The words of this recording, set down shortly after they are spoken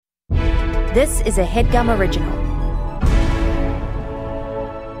This is a HeadGum original.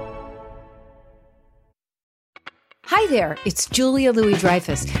 Hi there, it's Julia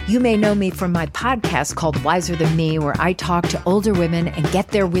Louis-Dreyfus. You may know me from my podcast called Wiser Than Me, where I talk to older women and get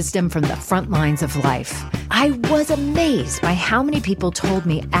their wisdom from the front lines of life. I was amazed by how many people told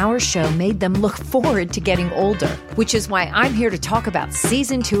me our show made them look forward to getting older, which is why I'm here to talk about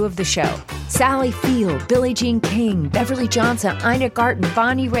season 2 of the show. Sally Field, Billie Jean King, Beverly Johnson, Ina Garten,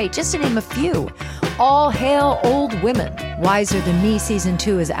 Bonnie Raitt, just to name a few. All hail old women. Wiser Than Me season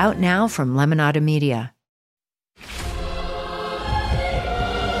 2 is out now from Lemonada Media.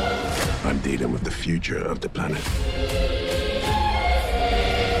 I'm dealing with the future of the planet.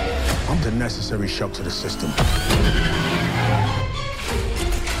 I'm the necessary shock to the system.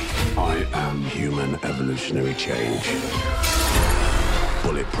 I am human evolutionary change.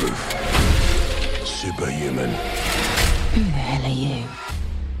 Bulletproof. Superhuman. Who the hell are you?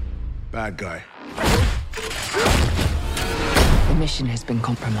 Bad guy. The mission has been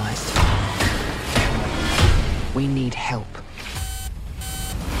compromised. We need help.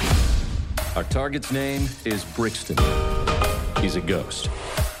 Our target's name is Brixton. He's a ghost.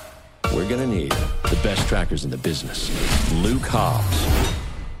 We're gonna need the best trackers in the business. Luke Hobbs.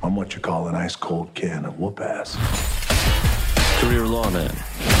 I'm what you call an ice-cold can of whoop-ass. Career lawman.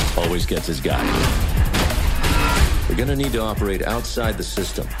 Always gets his guy. We're gonna need to operate outside the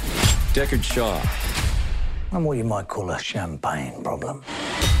system. Deckard Shaw. I'm what you might call a champagne problem.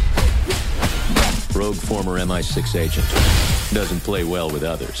 Rogue former MI6 agent. Doesn't play well with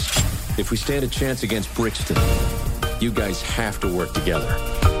others. If we stand a chance against Brixton, you guys have to work together.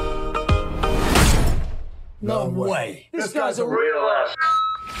 No way. This guy's a real ass.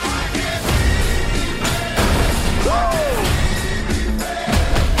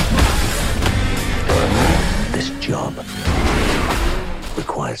 This job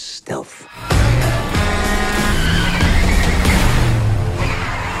requires stealth.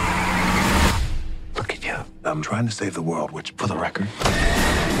 Look at you. I'm trying to save the world, which, for the record,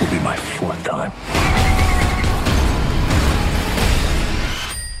 will be my 4th time.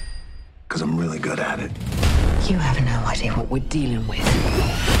 Because I'm really good at it. You have no idea what we're dealing with.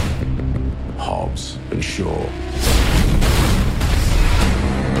 Hobbs and Shaw.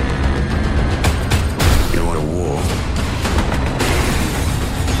 You want a war?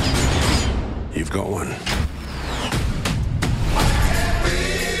 You've got one.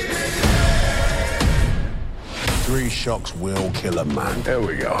 Three shocks will kill a man. There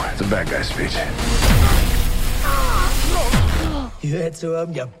we go. It's a bad guy speech. You had to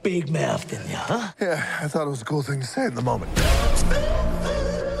open your big mouth, didn't you, huh? Yeah, I thought it was a cool thing to say at the moment.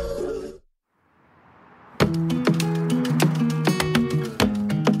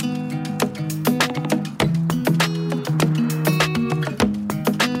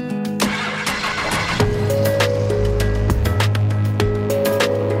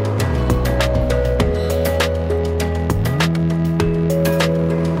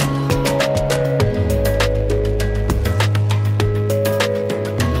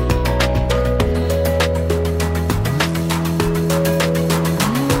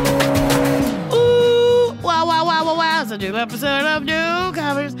 Episode of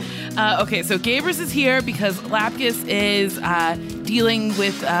Newcomers. Okay, so Gabrus is here because Lapkus is dealing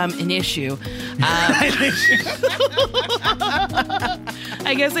with an issue.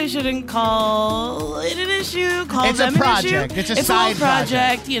 I guess I shouldn't call it an issue. Call it's them a project. An issue. It's a side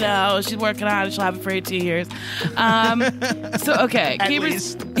project. You know, she's working on it. She'll have it for 18 years. So okay,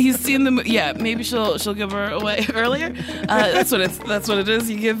 Gabrus, he's seen the. Yeah, maybe she'll give her away earlier. That's what it is.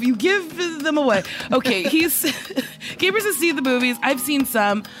 You give them away. Okay, Gabrus has seen the movies. I've seen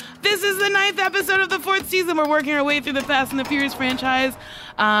some. This is the 9th episode of the 4th season. We're working our way through the Fast and the Furious franchise.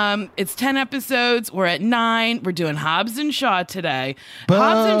 It's 10 episodes. We're at 9. We're doing Hobbs and Shaw today. Boom.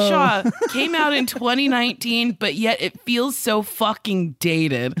 Hobbs and Shaw came out in 2019, but yet it feels so fucking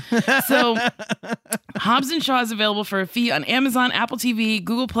dated. So Hobbs and Shaw is available for a fee on Amazon, Apple TV,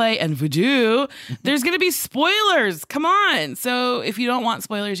 Google Play, and Vudu. There's going to be spoilers. Come on. So if you don't want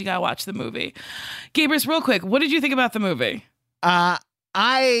spoilers, you got to watch the movie. Gabrus, real quick, what did you think about the movie?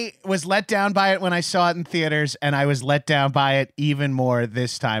 I was let down by it when I saw it in theaters, and I was let down by it even more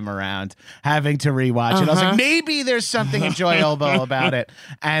this time around, having to rewatch it. I was like, maybe there's something enjoyable about it,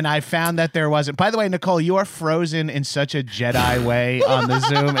 and I found that there wasn't. By the way, Nicole, you are frozen in such a Jedi way on the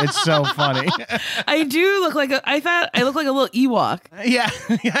Zoom. It's so funny. I do look like I thought I look like a little Ewok. Yeah,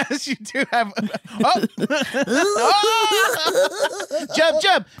 yes, you do have. Oh. Jump,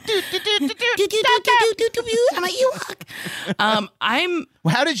 jump. I'm a Ewok.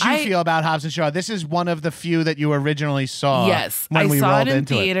 How did you feel about Hobbs and Shaw? This is one of the few that you originally saw. Yes, when I we saw rolled it in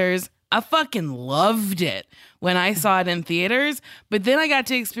into theaters. I fucking loved it when I saw it in theaters. But then I got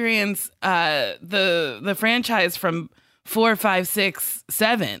to experience the franchise from 4, 5, 6,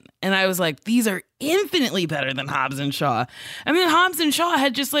 7. And I was like, these are infinitely better than Hobbs and Shaw. I mean, Hobbs and Shaw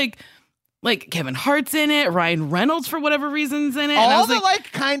had just like Kevin Hart's in it, Ryan Reynolds for whatever reason's in it. All the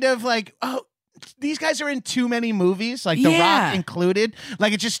kind of these guys are in too many movies, like The Rock included.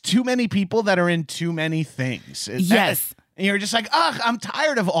 Like, it's just too many people that are in too many things. Yes. And you're just like, I'm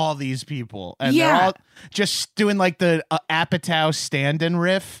tired of all these people. And they're all just doing like the Apatow stand-in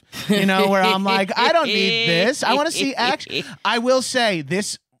riff, where I'm like, I don't need this. I want to see action. I will say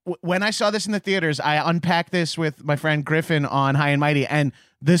this, when I saw this in the theaters, I unpacked this with my friend Griffin on High and Mighty. And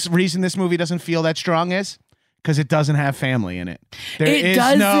this reason this movie doesn't feel that strong is because it doesn't have family in it. It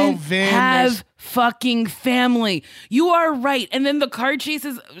doesn't have fucking family. You are right. And then the car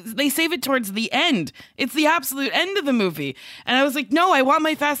chases, they save it towards the end. It's the absolute end of the movie. And I was like, no, I want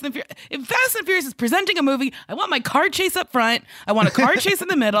my Fast and Furious. If Fast and Furious is presenting a movie, I want my car chase up front. I want a car chase in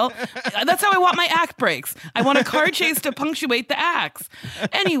the middle. That's how I want my act breaks. I want a car chase to punctuate the acts.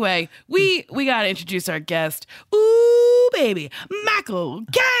 Anyway, we got to introduce our guest. Ooh, baby, Michael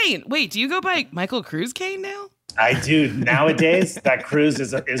Kayne. Wait, do you go by Michael Cruz Kayne now? I do. Nowadays, that Cruz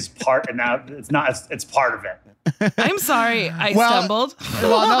is part, and now it's part of it. I'm sorry, I stumbled.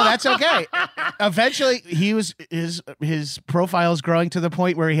 Well, no, that's okay. Eventually, his profile is growing to the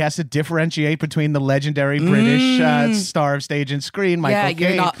point where he has to differentiate between the legendary British star of stage and screen, Michael Caine.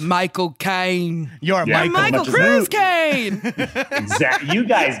 You're not Michael Caine. You're Michael Cruz Caine. Exactly. You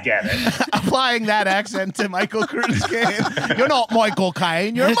guys get it. Applying that accent to Michael Cruz Caine. You're not Michael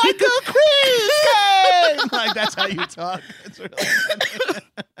Caine. You're Michael Cruz Caine. Like, that's how you talk. It's really funny.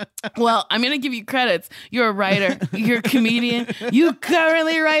 Well, I'm going to give you credits. You're a writer. You're a comedian. You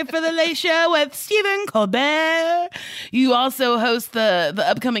currently write for The Late Show with Stephen Colbert. You also host the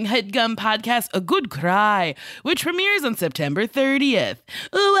upcoming HeadGum podcast, A Good Cry, which premieres on September 30th.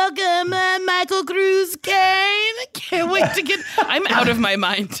 Welcome, Michael Cruz Kane. Can't wait to get... I'm out of my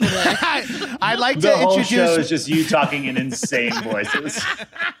mind today. I'd like to the whole introduce... show is just you talking in insane voices.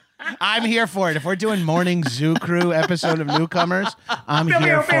 I'm here for it. If we're doing Morning Zoo Crew episode of Newcomers, I'm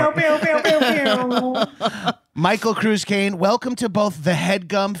here for it. Michael Cruz Kayne, welcome to both the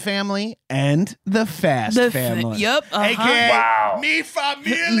HeadGum family and the Fast family. Yep. AKA Wow. Mi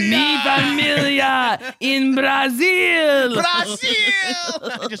Familia. Mi Familia in Brazil. Brazil.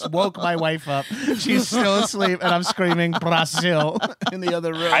 I just woke my wife up. She's still asleep, and I'm screaming Brazil in the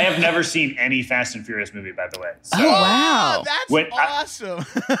other room. I have never seen any Fast and Furious movie, by the way. So Oh, wow. That's awesome.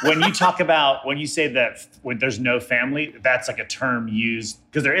 when you say that when there's no family, that's like a term used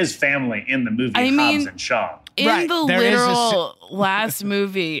because there is family in the movie Hobbs and Shaw. In Right, the there is literal last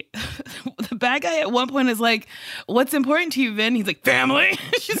movie, the bad guy at one point is like, "What's important to you, Vin?" He's like, "Family."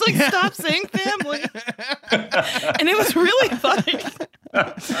 She's like, "Stop saying family," and it was really funny.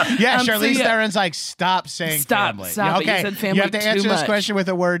 Yeah, Charlize Theron's like, stop saying family. Stop it. You said family you have to answer too this much. question with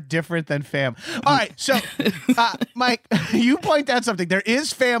a word different than fam. All right, so Mike, you point out something. There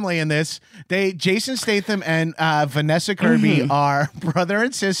is family in this. Jason Statham and Vanessa Kirby are brother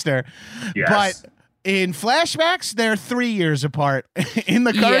and sister, Yes. but in flashbacks, they're 3 years apart. In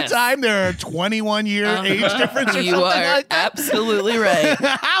the current time, there are 21-year age difference or You something are like that. absolutely right.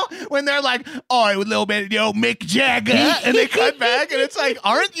 How? When they're like, oh, a little bit, Mick Jagger, and they cut back, and it's like,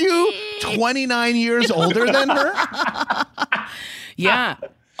 aren't you 29 years older than her? Yeah.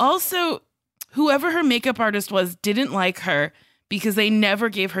 Also, whoever her makeup artist was didn't like her because they never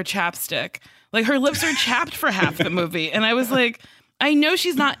gave her chapstick. Like, her lips are chapped for half the movie. And I was like, I know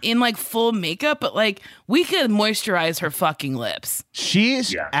she's not in like full makeup, but like we could moisturize her fucking lips.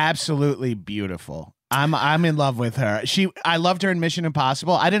 She's absolutely beautiful. I'm in love with her. I loved her in Mission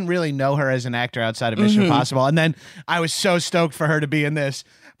Impossible. I didn't really know her as an actor outside of Mission Impossible. And then I was so stoked for her to be in this.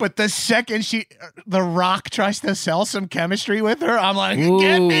 But the second The Rock tries to sell some chemistry with her, I'm like,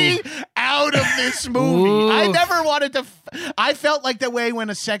 get me out of this movie. I never wanted to. I felt like the way when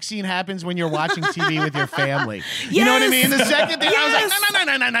a sex scene happens when you're watching TV with your family. You know what I mean? The second thing, I was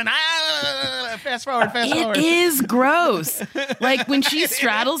like, no. Fast forward. It is gross. Like when she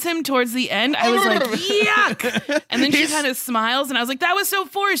straddles him towards the end, I was like, yuck. And then she kind of smiles, and I was like, that was so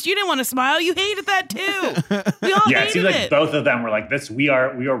forced. You didn't want to smile. You hated that too. We all hated it seems like it. both of them were like this. We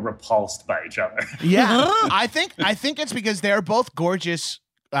are repulsed by each other. Yeah, I think it's because they're both gorgeous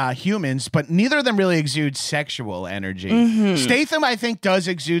humans, but neither of them really exude sexual energy. Statham, I think, does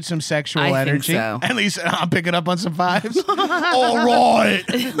exude some sexual energy. Think so. At least I'm picking up on some vibes. All right.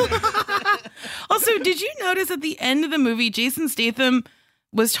 Also, did you notice at the end of the movie, Jason Statham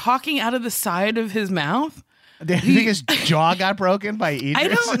was talking out of the side of his mouth? Do you think his jaw got broken by Idris? I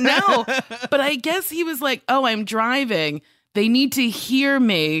don't know. But I guess he was like, oh, I'm driving. They need to hear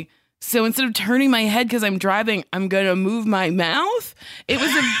me. So instead of turning my head because I'm driving, I'm going to move my mouth. It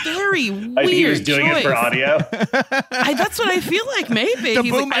was a very weird I think he was doing choice. it for audio. That's what I feel like, maybe. The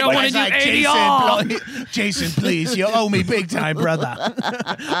He's boom like, I don't want to do ADR. Jason, please, you owe me big time, brother.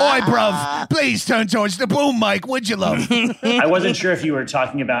 Oi, bruv, please turn towards the boom mic, would you, love? I wasn't sure if you were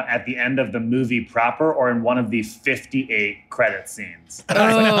talking about at the end of the movie proper or in one of the 58 credit scenes.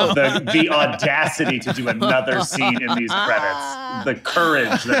 Oh. The audacity to do another scene in these credits. The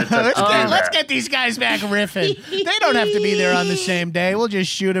courage that it took to do that. Let's get these guys back riffing. They don't have to be there on the same day. We'll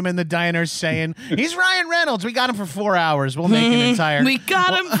just shoot him in the diner saying, he's Ryan Reynolds. We got him for 4 hours. We'll make an entire... We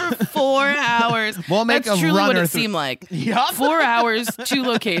got him for 4 hours. We'll make That's a truly what runner it through- seemed like. Yup. 4 hours, 2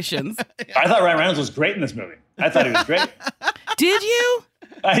 locations. I thought Ryan Reynolds was great in this movie. I thought he was great. Did you?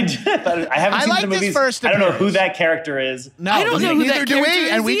 I did. I haven't I seen liked the his movies. first I don't know who appearance. that character is. No, I don't know who neither that do character we.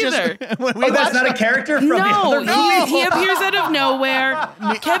 is And we either. just... when we Oh, that's watched- not a character from the No, other movie? he appears out of nowhere.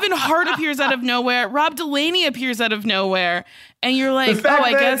 Kevin Hart appears out of nowhere. Rob Delaney appears out of nowhere. And you're like,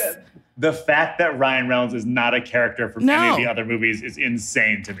 The fact that Ryan Reynolds is not a character from any of the other movies is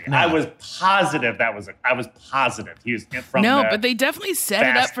insane to me. No. I was positive he was from no, the but they definitely set it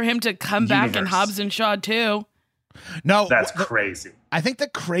up Fast for him to come back in universe. Hobbs and Shaw too. No, That's crazy. I think the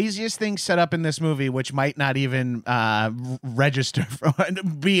craziest thing set up in this movie, which might not even register for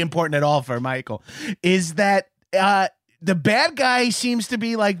be important at all for Michael, is that the bad guy seems to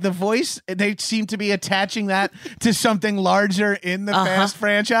be like the voice. They seem to be attaching that to something larger in the Fast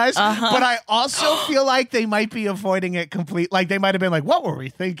franchise. But I also feel like they might be avoiding it complete. Like they might have been like, what were we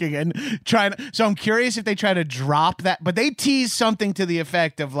thinking? And trying. So I'm curious if they try to drop that, but they tease something to the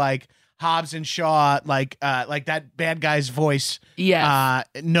effect of like, Hobbs and Shaw, like that bad guy's voice,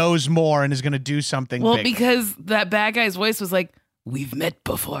 knows more and is going to do something. Well, bigger. because that bad guy's voice was like, "We've met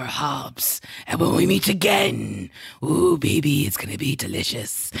before, Hobbs, and when we meet again, ooh, baby, it's gonna be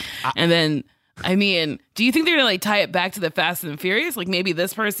delicious." And then, I mean, do you think they're gonna like tie it back to the Fast and Furious? Like maybe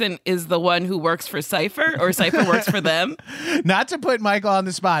this person is the one who works for Cypher, or Cypher works for them? Not to put Michael on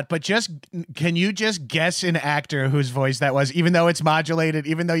the spot, but can you just guess an actor whose voice that was, even though it's modulated,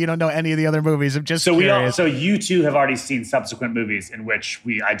 even though you don't know any of the other movies? I'm just curious. So you two have already seen subsequent movies in which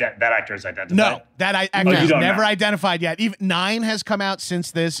that actor is identified. No, that actor is don't never know. identified yet. Even 9 has come out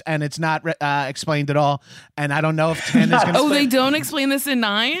since this, and it's not explained at all. And I don't know if 10 is going to. Oh, they don't explain this in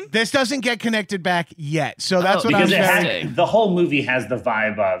 9? This doesn't get connected back yet, so that's what I'm Because saying. the whole movie has the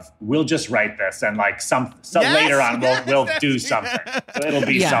vibe of we'll just write this and like some later on we'll do something. So it'll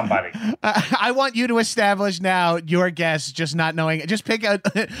be somebody. I want you to establish now your guess, just not knowing. Just pick out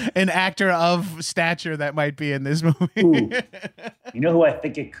an actor of stature that might be in this movie. Ooh. You know who I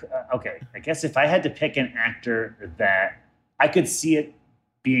think it? Okay, I guess if I had to pick an actor that I could see it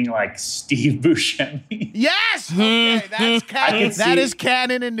being like Steve Buscemi. Yes, okay, that's canon. see- That is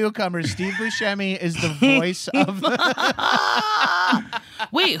canon in Newcomers. Steve Buscemi is the voice of.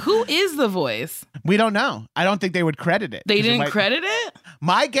 Wait, who is the voice? We don't know. I don't think they would credit it. They 'Cause it didn't might- credit it?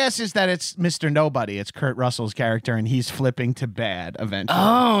 My guess is that it's Mr. Nobody. It's Kurt Russell's character, and he's flipping to bad eventually.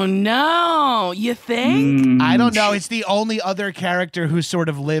 Oh no, you think? I don't know. It's the only other character who sort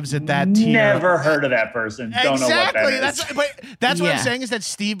of lives at that tier. Never heard of that person. Don't know what that is. That's what I'm Yeah. saying is that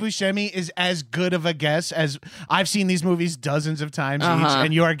Steve Buscemi is as good of a guess as I've seen these movies dozens of times each,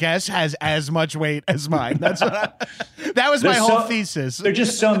 and your guess has as much weight as mine. That was my There's whole so- thesis. There are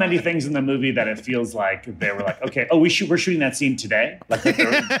just so many things in the movie that it feels like they were like, okay, we're shooting that scene today. Like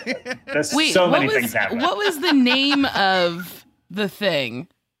there's Wait, so many things happening. what was the name of the thing?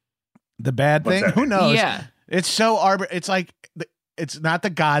 The bad What's thing? that Who mean? knows? Yeah. It's so It's like it's not the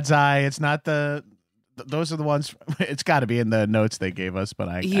God's Eye. It's not the. Those are the ones. It's got to be in the notes they gave us, but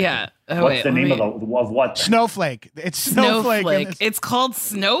I. Yeah. Oh, What's wait, the let name me- of what? Snowflake. It's Snowflake. Snowflake. It's called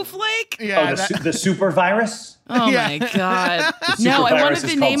Snowflake? Yeah. The super virus? Oh Yeah. my god. The No, super I wanted virus the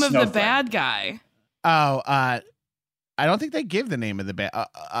is name called of the Snowflake. bad guy. I don't think they give the name of the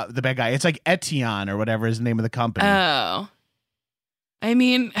bad guy. It's like Etienne or whatever is the name of the company. Oh. I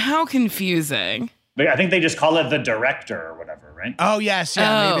mean, how confusing. I think they just call it the director or whatever, right? Oh yes,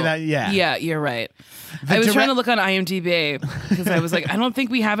 yeah, maybe Oh, that. Yeah, Yeah, you're right. The I was trying direct- to look on IMDb because I was like, I don't think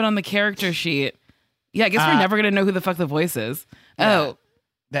we have it on the character sheet. Yeah, I guess we're never going to know who the fuck the voice is. Oh,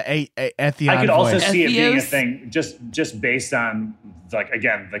 the Etienne. I could also voice. see it being a Ethios? thing just based on like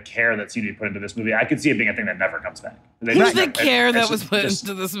again the care that seemed to be put into this movie. I could see it being a thing that never comes back. They who's just the never- care it's that just- was put just-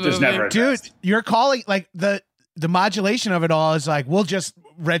 into this just movie? never Dude, addressed. you're calling like the modulation of it all is like we'll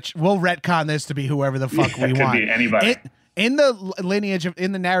retcon this to be whoever the fuck Yeah, we it could want. be anybody. In the lineage of,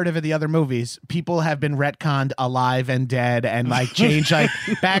 in the narrative of the other movies, people have been retconned alive and dead and like changed, like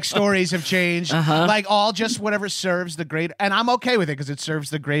backstories have changed, like all just whatever serves the greater, and I'm okay with it because it serves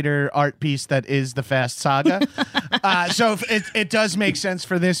the greater art piece that is the Fast Saga. So it does make sense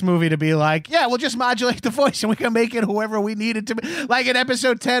for this movie to be like, yeah, we'll just modulate the voice and we can make it whoever we need it to be. Like in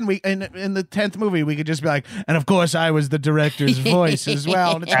episode 10, in the 10th movie, we could just be like, and of course I was the director's voice as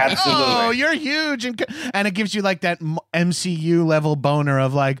well. And it's like, oh, you're huge, and it gives you like that MCU level boner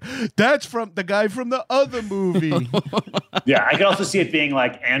of like, that's from the guy from the other movie. Yeah, I could also see it being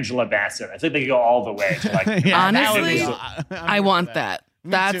like Angela Bassett. I think they could go all the way to like. Yeah, honestly, I want that.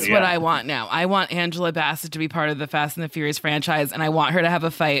 That's too. what I want now. I want Angela Bassett to be part of the Fast and the Furious franchise, and I want her to have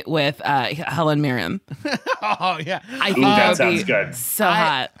a fight with Helen Mirren. Oh, yeah. I think that would sounds be good. so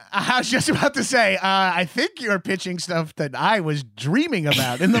hot. I was just about to say, I think you're pitching stuff that I was dreaming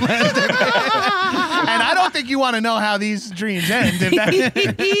about in the last and I don't think you want to know how these dreams end. They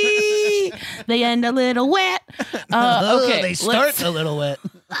end a little wet. Okay, they start a little wet.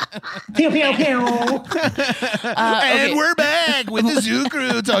 Pew, pew, pew. And we're back with the Zoo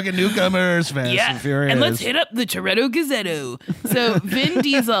Crew talking newcomers, Fast and Furious. And let's hit up the Toretto Gazzetto. So Vin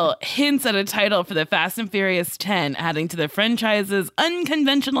Diesel hints at a title for the Fast and Furious 10, adding to the franchise's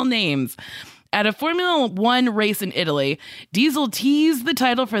unconventional names. At a Formula One race in Italy, Diesel teased the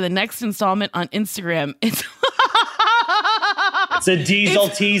title for the next installment on Instagram. It's a diesel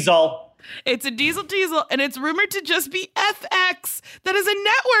teasel. It's a diesel teasel, and it's rumored to just be FX. That is a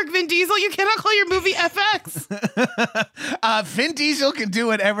network, Vin Diesel. You cannot call your movie FX. Vin Diesel can do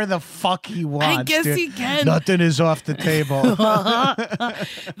whatever the fuck he wants. I guess he can. Nothing is off the table.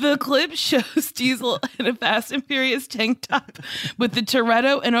 The clip shows Diesel in a Fast and Furious tank top with the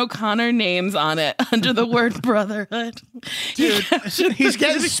Toretto and O'Connor names on it under the word brotherhood. Dude, he's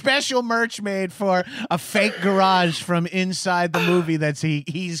getting special merch made for a fake garage from inside the movie that's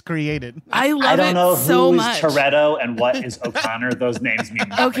he's created. I love it so much. I don't know who is Toretto and what is O'Connor. Those names mean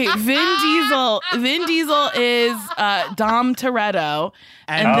nothing. Okay, Vin Diesel is Dom Toretto,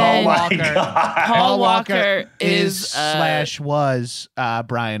 and then Paul Walker is was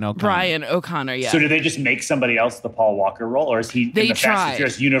Brian O'Connor. Brian O'Connor. Yeah. So did they just make somebody else the Paul Walker role, or is he in the Fast and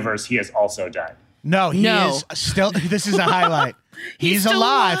Furious universe? He has also died. No, he is still. This is a highlight. He's still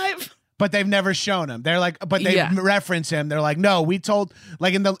alive. But they've never shown him. They're like, but they reference him. They're like, no, we told,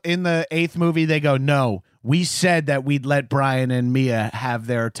 like in the 8th movie, they go, no, we said that we'd let Brian and Mia have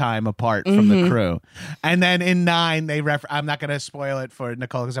their time apart from the crew. And then in 9, I'm not going to spoil it for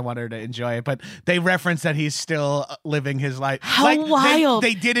Nicole because I want her to enjoy it, but they reference that he's still living his life. How wild.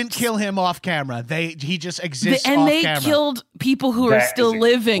 They didn't kill him off camera. He just exists off camera. And they killed people who are still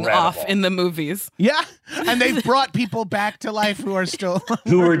living off in the movies. Yeah. And they've brought people back to life who are still...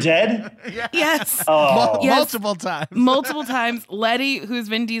 who were dead? Yeah. Yes. Oh. Multiple times. Multiple times. Letty, who's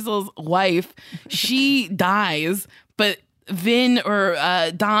Vin Diesel's wife, she dies, but Vin or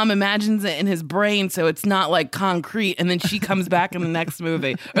Dom imagines it in his brain, so it's not like concrete, and then she comes back in the next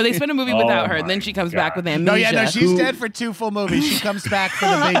movie. Or they spend a movie without her, and then she comes back with amnesia. No, she's dead for 2 full movies. She comes back for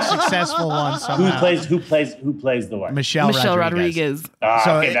the big successful one somehow. Who plays the wife? Michelle Rodriguez.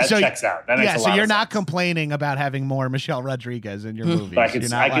 Okay, that checks out. That makes a lot so you're of not sense. complaining about having more Michelle Rodriguez in your movies.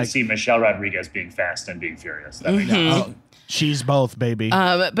 But I can see Michelle Rodriguez being fast and being furious. That makes sense. She's both, baby.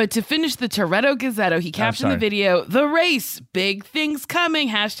 But to finish the Toretto Gazzetto, he captioned the video, "The race, big things coming,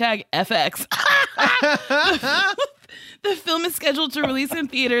 #FX." The film is scheduled to release in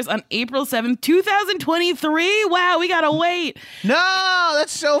theaters on April 7th, 2023. Wow, we gotta wait. No,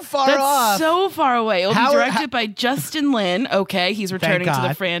 that's so far off. That's so far away. It'll be directed by Justin Lin. Okay, he's returning to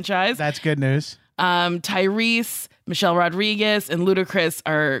the franchise. That's good news. Tyrese, Michelle Rodriguez, and Ludacris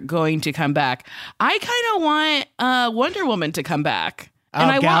are going to come back. I kind of want Wonder Woman to come back.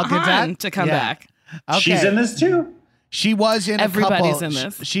 And I want Han to come back. Okay. She's in this too? She was in Everybody's a couple. in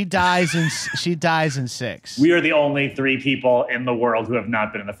this. She dies in 6. We are the only 3 people in the world who have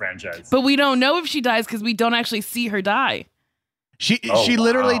not been in the franchise. But we don't know if she dies because we don't actually see her die. She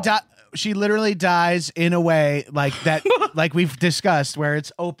literally died. She literally dies in a way like that, like we've discussed, where it's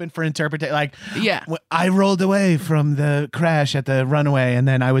open for interpretation. Like, I rolled away from the crash at the runway, and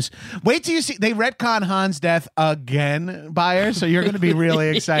then I was. Wait till you see they retcon Han's death again by her, so you're going to be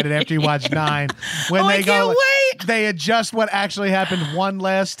really excited after you watch 9 when they go. Wait. They adjust what actually happened one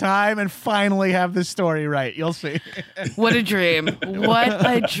last time and finally have the story right. You'll see. What a dream! What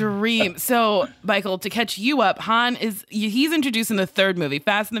a dream! So, Michael, to catch you up, he's introduced in the 3rd movie,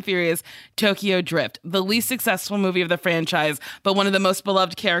 Fast and the Furious. Tokyo Drift, the least successful movie of the franchise, but one of the most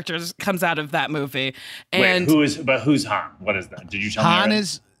beloved characters comes out of that movie. And who's Han? What is that? Did you tell me? Han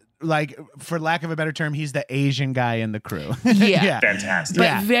is like, for lack of a better term, he's the Asian guy in the crew. Yeah. Fantastic.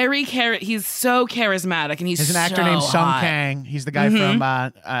 But Yeah. he's so charismatic, and he's There's an actor so named Sung hot. Kang. He's the guy from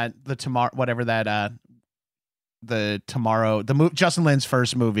the Tomorrow, whatever that Justin Lin's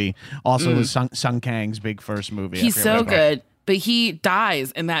first movie. Also was Sung Kang's big first movie. He's so good, but he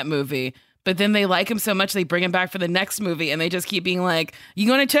dies in that movie. But then they like him so much they bring him back for the next movie, and they just keep being like, "You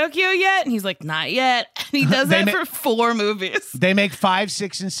going to Tokyo yet?" And he's like, "Not yet." And he does that for 4 movies. They make 5,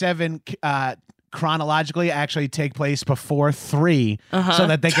 6, and 7 chronologically actually take place before 3, so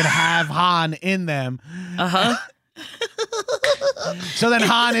that they can have Han in them. So then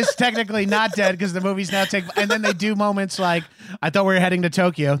Han is technically not dead because the movies now take. And then they do moments like, "I thought we were heading to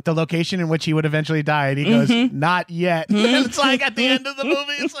Tokyo," the location in which he would eventually die. And he goes, "Not yet." And it's like at the end of the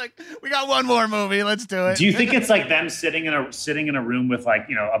movie, it's like, we got one more movie. Let's do it. Do you think it's like them sitting in a room with, like,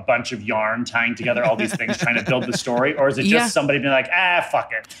 you know, a bunch of yarn tying together all these things trying to build the story, or is it just somebody being like,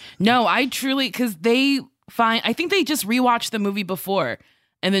 fuck it? No, I truly, because I think they just rewatched the movie before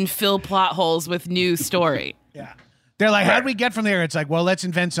and then fill plot holes with new story. Yeah. They're like, how'd we get from there? It's like, well, let's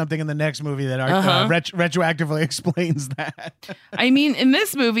invent something in the next movie that retroactively explains that. I mean, in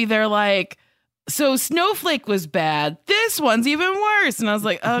this movie, they're like, so Snowflake was bad. This one's even worse. And I was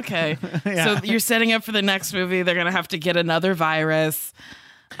like, okay. So you're setting up for the next movie. They're going to have to get another virus.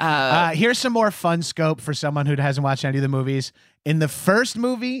 Here's some more fun scope for someone who hasn't watched any of the movies. In the first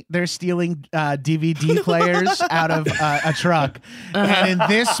movie, they're stealing DVD players out of a truck. And in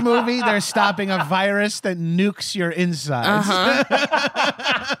this movie, they're stopping a virus that nukes your insides.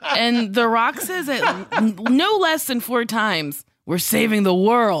 And The Rock says it no less than 4 times, "We're saving the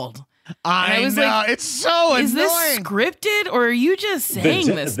world." I know. Like, it's so annoying. Is this scripted, or are you just saying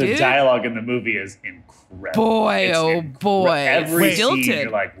this, dude? The dialogue in the movie is incredible. Boy, boy. Every Stilted. scene,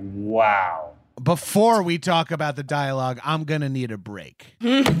 you're like, wow. Before we talk about the dialogue, I'm going to need a break.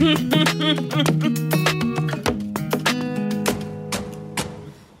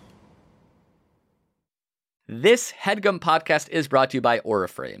 This HeadGum podcast is brought to you by Aura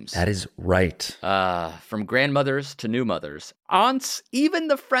Frames. That is right. From grandmothers to new mothers, aunts, even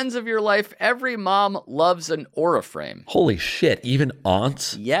the friends of your life, every mom loves an Aura frame. Holy shit, even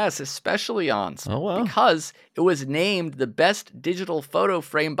aunts? Yes, especially aunts. Oh, wow. Because it was named the best digital photo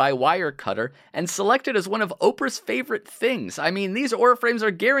frame by Wirecutter and selected as one of Oprah's favorite things. I mean, these Aura frames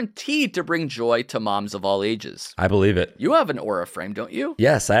are guaranteed to bring joy to moms of all ages. I believe it. You have an Aura frame, don't you?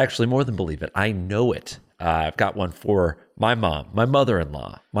 Yes, I actually more than believe it. I know it. I've got one for my mom, my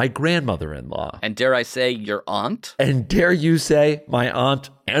mother-in-law, my grandmother-in-law. And dare I say, your aunt? And dare you say, my aunt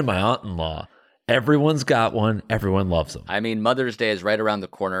and my aunt-in-law. Everyone's got one. Everyone loves them. I mean, Mother's Day is right around the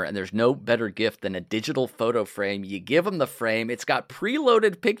corner, and there's no better gift than a digital photo frame. You give them the frame. It's got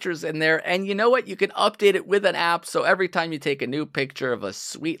preloaded pictures in there, and you know what? You can update it with an app, so every time you take a new picture of a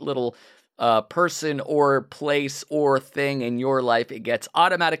sweet little person or place or thing in your life, it gets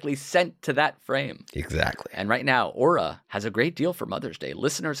automatically sent to that frame. Exactly. And right now, Aura has a great deal for Mother's Day.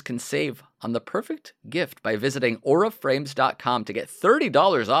 Listeners can save on the perfect gift by visiting auraframes.com to get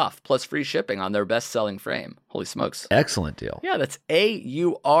 $30 off plus free shipping on their best-selling frame. Holy smokes. Excellent deal. Yeah, that's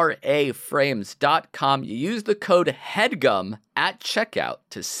auraframes.com. You use the code HEADGUM at checkout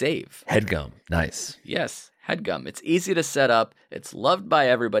to save. HeadGum. Nice. Yes. HeadGum. It's easy to set up. It's loved by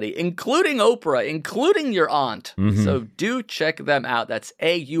everybody, including Oprah, including your aunt. Mm-hmm. So do check them out. That's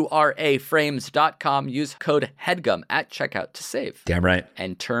auraframes.com. Use code HEADGUM at checkout to save. Damn right.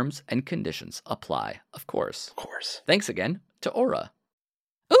 And terms and conditions apply, of course. Of course. Thanks again to Aura.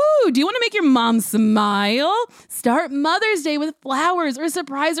 Ooh, do you want to make your mom smile? Start Mother's Day with flowers or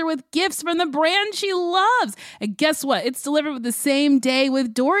surprise her with gifts from the brand she loves. And guess what? It's delivered with the same day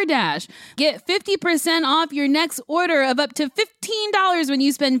with DoorDash. Get 50% off your next order of up to $15 when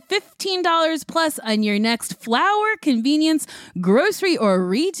you spend $15 plus on your next flower, convenience, grocery, or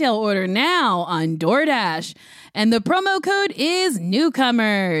retail order now on DoorDash. And the promo code is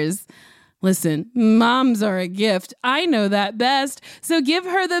Newcomers. Listen, moms are a gift. I know that best. So give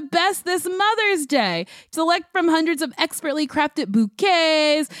her the best this Mother's Day. Select from hundreds of expertly crafted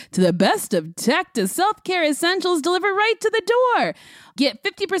bouquets to the best of tech to self-care essentials delivered right to the door. Get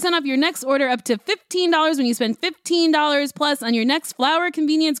 50% off your next order up to $15 when you spend $15 plus on your next flower,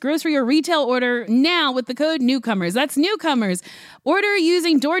 convenience, grocery, or retail order now with the code Newcomers. That's Newcomers. Order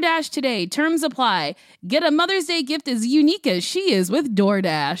using DoorDash today. Terms apply. Get a Mother's Day gift as unique as she is with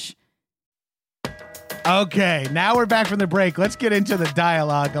DoorDash. Okay, now we're back from the break. Let's get into the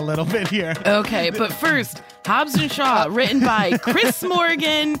dialogue a little bit here. Okay, but first, Hobbs and Shaw, written by Chris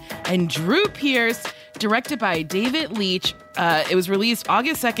Morgan and Drew Pearce, directed by David Leitch. It was released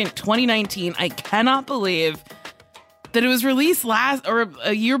August 2nd, 2019. I cannot believe that it was released last or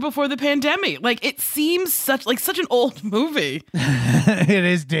a year before the pandemic. Like, it seems such an old movie. It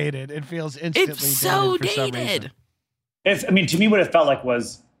is dated. It feels instantly It's so dated. For some reason. dated. To me, what it felt like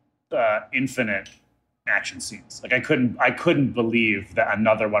was infinite action scenes. Like, I couldn't believe that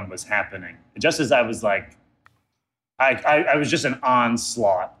another one was happening. Just as I was like, I was just an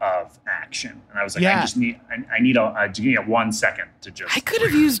onslaught of action, and I was like, I need 1 second to just. I could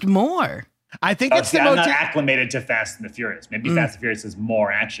have used more. I think it's I'm not acclimated to Fast and the Furious. Maybe Fast and the Furious is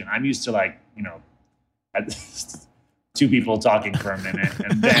more action. I'm used to like, two people talking for a minute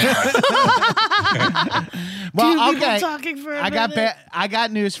and then. Well, okay. Talking for a minute. I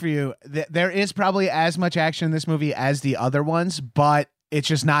got news for you. There is probably as much action in this movie as the other ones, but it's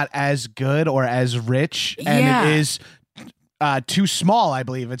just not as good or as rich, and it is too small. I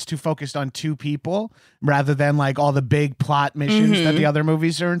believe it's too focused on two people rather than like all the big plot missions that the other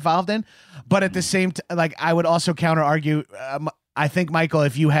movies are involved in. But at the same time, like I would also counter argue. I think, Michael,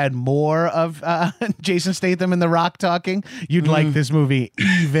 if you had more of Jason Statham and The Rock talking, you'd like this movie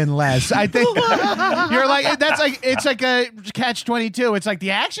even less. I think you're like, it's like a catch-22. It's like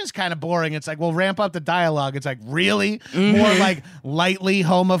the action's kind of boring. It's like, we'll ramp up the dialogue. It's like, really? More like lightly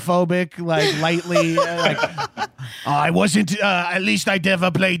homophobic, like lightly, I wasn't, at least I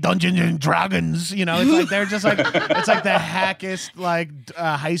never played Dungeons and Dragons. It's like, they're just like, it's like the hackest, like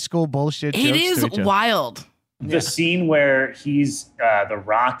high school bullshit. It is wild. The scene where The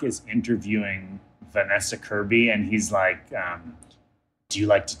Rock is interviewing Vanessa Kirby, and he's like, do you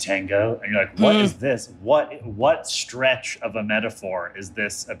like to tango? And you're like, what is this? What stretch of a metaphor is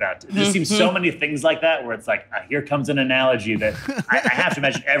this about? There seems so many things like that where it's like, here comes an analogy that I have to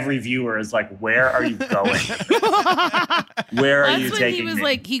imagine every viewer is like, where are you going? Where are you taking he was me?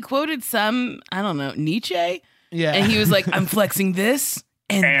 like, he quoted some, I don't know, Nietzsche. Yeah. And he was like, I'm flexing this.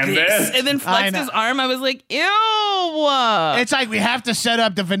 And this. And then flexed his arm. I was like, ew. It's like we have to set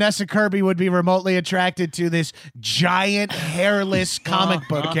up that Vanessa Kirby would be remotely attracted to this giant hairless comic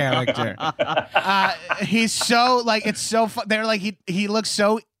book character. He's so like, it's so fun. They're like, he looks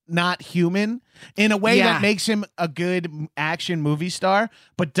so not human in a way that makes him a good action movie star,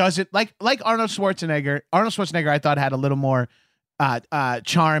 but doesn't like Arnold Schwarzenegger. Arnold Schwarzenegger, I thought, had a little more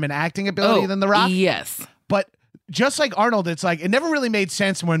charm and acting ability than The Rock. Yes. But just like Arnold, it's like, it never really made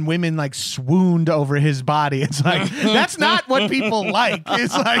sense when women like swooned over his body. It's like, that's not what people like.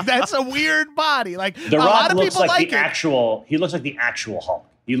 It's like, that's a weird body. Like, The a Rock lot of looks people like like the it. actual, he looks like the actual Hulk.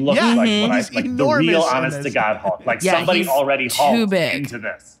 He looks like the enormous real in honest this. to God Hulk. Like somebody already hulked into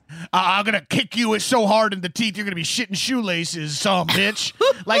this. I'm going to kick you so hard in the teeth, you're going to be shitting shoelaces, some bitch.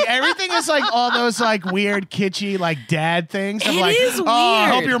 Like, everything is like all those like weird, kitschy, like dad things. Of like, is weird. I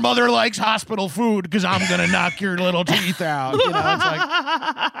hope your mother likes hospital food because I'm going to knock your little teeth out. It's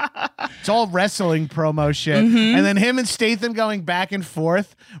like, it's all wrestling promo shit. And then him and Statham going back and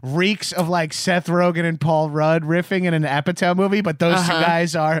forth reeks of like Seth Rogen and Paul Rudd riffing in an Apatow movie, but those two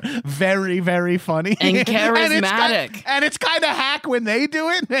guys are very, very funny. And charismatic. and it's kind of hack when they do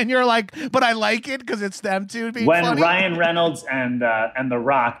it. And you're like, but I like it because it's them two being when funny. Ryan Reynolds and The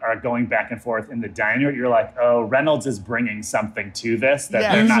Rock are going back and forth in the diner, you're like, oh, Reynolds is bringing something to this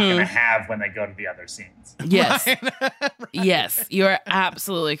that they're not going to have when they go to the other scenes. Yes. Yes, you're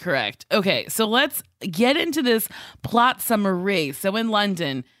absolutely correct. Okay, so let's get into this plot summary. So in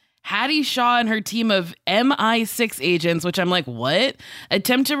London, Hattie Shaw and her team of MI6 agents, which I'm like, what?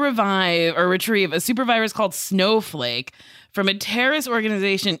 Attempt to retrieve a supervirus called Snowflake from a terrorist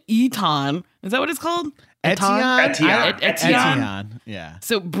organization, Eton. Is that what it's called? Etienne. Yeah.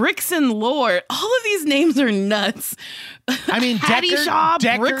 So Brixton Lore, all of these names are nuts. I mean, Hattie Shaw,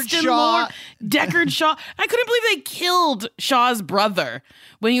 Brixton Lore, Deckard Dude. Shaw. I couldn't believe they killed Shaw's brother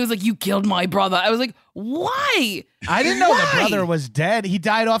when he was like, you killed my brother. I was like, why? I didn't know the brother was dead. He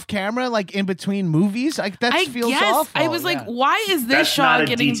died off camera, like in between movies. Like that feels awful. I was like, why is this Shaw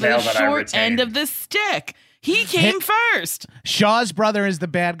getting the short end of the stick? He came first. Shaw's brother is the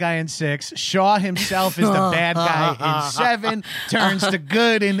bad guy in 6. Shaw himself is the bad guy in 7. Turns to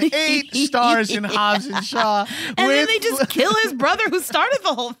good in 8. Stars in Hobbs and Shaw. And then they just kill his brother who started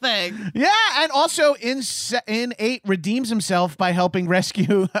the whole thing. Yeah, and also in 8 redeems himself by helping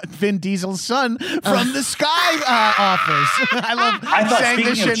rescue Vin Diesel's son from the Sky office. I thought,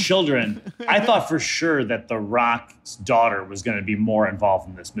 speaking of children, I thought for sure that The Rock's daughter was going to be more involved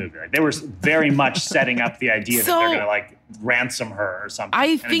in this movie. Like, they were very much setting up the idea that they're going to like ransom her or something.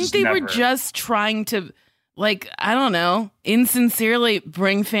 I think they were just trying to like, I don't know, insincerely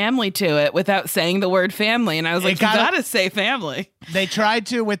bring family to it without saying the word family. And I was like, you gotta say family. They tried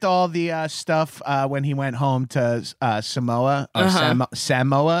to with all the stuff when he went home to Samoa, or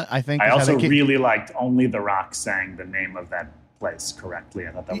Samoa, I think. I also really liked only The Rock saying the name of that place correctly.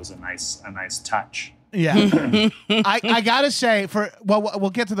 I thought that was a nice touch. Yeah. I gotta say, we'll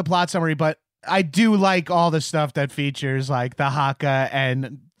get to the plot summary, but I do like all the stuff that features like the haka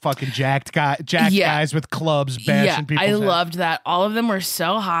and fucking jacked guys with clubs bashing people's heads. Loved that. All of them were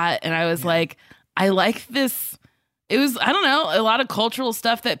so hot, and I was like, I like this. It was, I don't know, a lot of cultural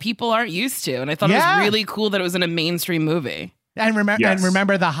stuff that people aren't used to, and I thought it was really cool that it was in a mainstream movie. And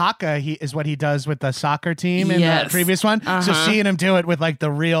remember the haka is what he does with the soccer team in the previous one. So seeing him do it with like the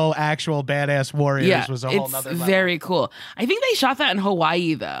real actual badass warriors was a whole nother level. Very cool. I think they shot that in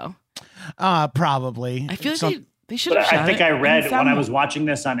Hawaii though. Probably. I feel like they should have shot it. I think I read when I was watching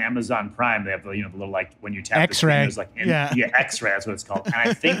this on Amazon Prime, they have the little, like, when you tap X-ray. the screen, there's like X-ray, that's what it's called. And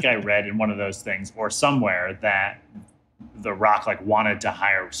I think I read in one of those things or somewhere that The Rock like wanted to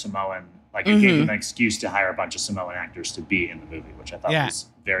hire Samoan, like it gave them an excuse to hire a bunch of Samoan actors to be in the movie, which I thought was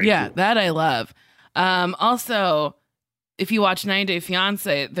very cool. Yeah, that I love. Also, if you watch 90 Day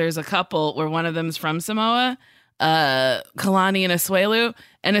Fiance, there's a couple where one of them's from Samoa, Kalani and Asuelu.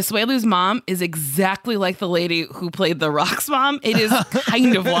 And Asuelu's mom is exactly like the lady who played The Rock's mom. It is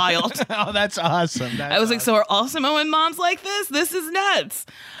kind of wild. Oh, that's awesome. I was like, so are all Samoan moms like this? This is nuts.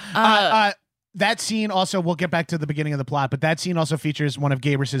 That scene also, we'll get back to the beginning of the plot, but that scene also features one of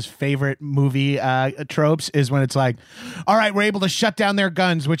Gabrus's favorite movie tropes is when it's like, all right, we're able to shut down their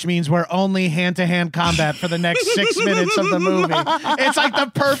guns, which means we're only hand-to-hand combat for the next 6 minutes of the movie. It's like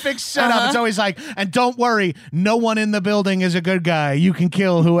the perfect setup. It's always like, and don't worry, no one in the building is a good guy. You can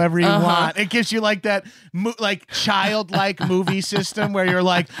kill whoever you want. It gives you like that like childlike movie system where you're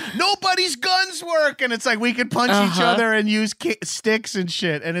like, nobody's guns work. And it's like, we can punch each other and use sticks and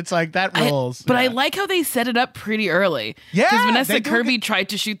shit. And it's like, that rolls. But I like how they set it up pretty early. Yeah. Because Vanessa Kirby tried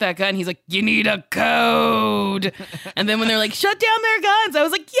to shoot that gun. He's like, you need a code. And then when they're like, shut down their guns, I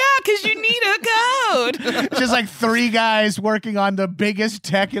was like, yeah, because you need a code. Just like 3 guys working on the biggest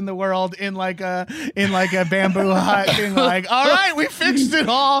tech in the world in like a bamboo hut being like, all right, we fixed it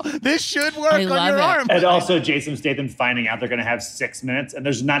all. This should work on your arm. And also Jason Statham finding out they're going to have 6 minutes, and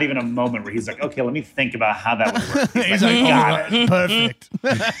there's not even a moment where he's like, okay, let me think about how that would work. He's like, got it. Perfect.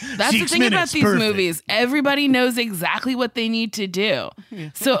 That's the thing about these movies. Everybody knows exactly what they need to do.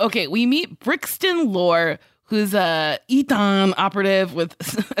 So, okay, we meet Brixton Lore, who's a Eton operative with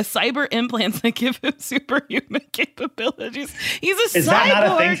cyber implants that give him superhuman capabilities. He's a cyborg. Is that not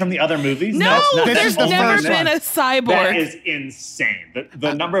a thing from the other movies? No, there's never been a cyborg. That is insane.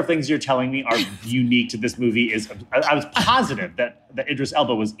 The number of things you're telling me are unique to this movie is... I was positive that Idris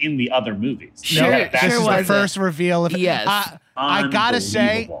Elba was in the other movies. This is the first reveal. Yes. I gotta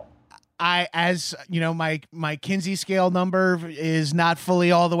say... as you know, my Kinsey scale number is not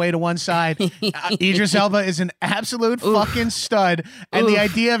fully all the way to one side. Idris Elba is an absolute fucking stud, and the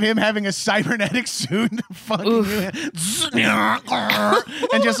idea of him having a cybernetic suit, fucking, and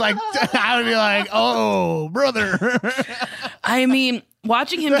just like I would be like, oh brother. I mean,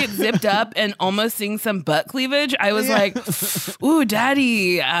 watching him get zipped up and almost seeing some butt cleavage, I was like, ooh,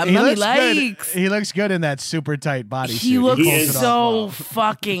 daddy, mommy likes. He looks good in that super tight bodysuit. He looks so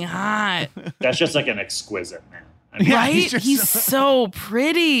fucking hot. That's just like an exquisite man. I mean, right? He's so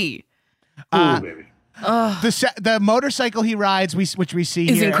pretty. Ooh, baby. The motorcycle he rides, which we see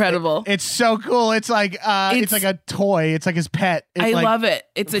is here, incredible. It's so cool. It's like a toy. It's like his pet. I love it.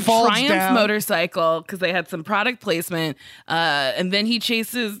 It's a Triumph motorcycle because they had some product placement. And then he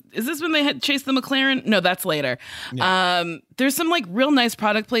chases. Is this when they had chased the McLaren? No, that's later. Yeah. There's some like real nice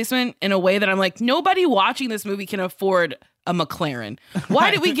product placement in a way that I'm like, nobody watching this movie can afford a McLaren. Why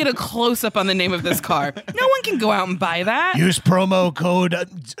did we get a close up on the name of this car? No one can go out and buy that. Use promo code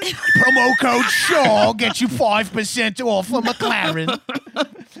Shaw, get you 5% off a McLaren.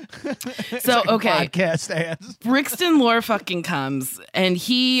 So okay, podcast ads. Brixton Lore fucking comes and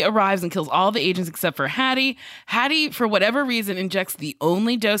he arrives and kills all the agents except for Hattie. Hattie, for whatever reason, injects the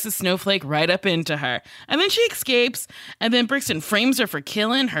only dose of Snowflake right up into her, and then she escapes. And then Brixton frames her for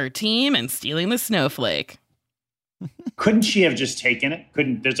killing her team and stealing the Snowflake. Couldn't she have just taken it?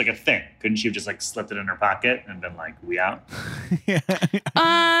 There's like a thing. Couldn't she have just like slipped it in her pocket and been like, we out?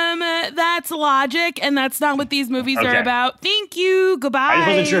 That's logic, and that's not what these movies are about. Thank you. Goodbye. I just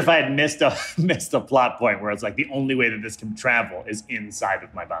wasn't sure if I had missed a plot point where it's like the only way that this can travel is inside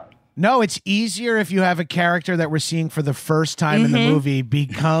of my body. No, it's easier if you have a character that we're seeing for the first time in the movie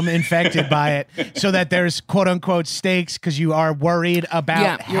become infected by it, so that there's quote unquote stakes because you are worried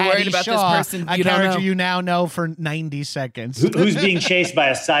about you're worried about Shaw, this person, a you don't character know. you now know for 90 seconds. Who's being chased by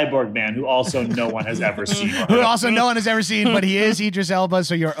a cyborg man who also no one has ever seen. Who also no one has ever seen, but he is Idris Elba,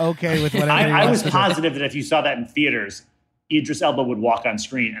 so you're okay with whatever he I wants was to do. positive that if you saw that in theaters, Idris Elba would walk on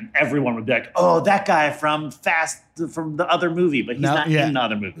screen and everyone would be like, "Oh, that guy from the other movie," but he's not in the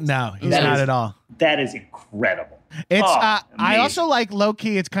other movie. No, he's not at all. That is incredible. It's I amazing. also like low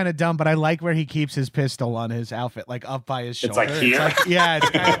key. It's kind of dumb, but I like where he keeps his pistol on his outfit, like up by his shoulder. It's like here. Yeah, it's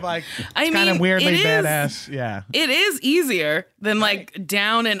kind of like kind of weirdly badass. Yeah, it is easier than like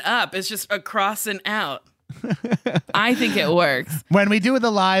down and up. It's just across and out. I think it works. When we do the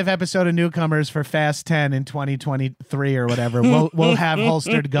live episode of Newcomers for Fast 10 in 2023 or whatever, we'll have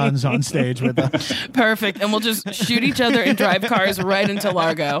holstered guns on stage with us. Perfect. And we'll just shoot each other and drive cars right into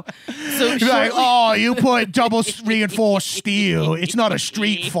Largo. So you're like, oh, you put double reinforced steel. It's not a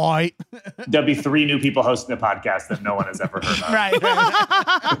street fight. There'll be 3 new people hosting the podcast that no one has ever heard of.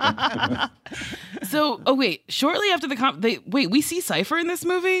 Right. So, shortly after we see Cypher in this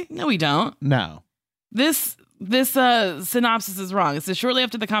movie? No, we don't. No. This synopsis is wrong. It says shortly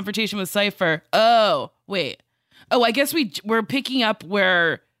after the confrontation with Cypher. Oh, wait. Oh, I guess we're picking up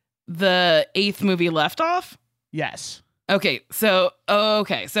where the 8th movie left off? Yes. Okay, so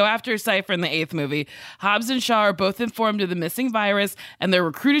after Cypher in the 8th movie, Hobbs and Shaw are both informed of the missing virus, and they're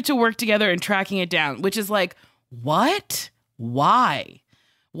recruited to work together in tracking it down, which is like, what? Why?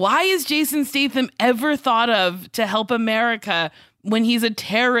 Why is Jason Statham ever thought of to help America when he's a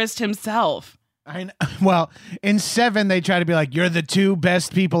terrorist himself? Well, in 7, they try to be like, you're the 2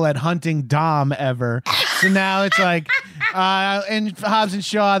 best people at hunting Dom ever. So now it's like, in Hobbs and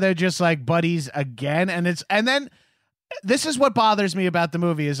Shaw, they're just like buddies again. And then this is what bothers me about the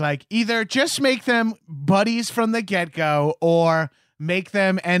movie is like, either just make them buddies from the get-go or make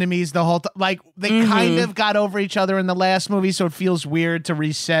them enemies the whole time. Like, they kind of got over each other in the last movie, so it feels weird to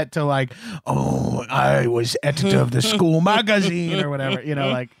reset to like, oh, I was editor of the school magazine or whatever,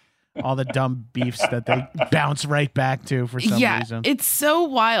 like all the dumb beefs that they bounce right back to for some reason. It's so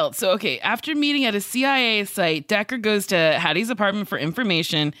wild. So, after meeting at a CIA site, Decker goes to Hattie's apartment for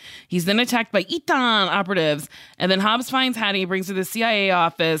information. He's then attacked by Eton operatives. And then Hobbs finds Hattie, brings her to the CIA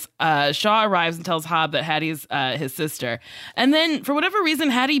office. Shaw arrives and tells Hobbs that Hattie's his sister. And then, for whatever reason,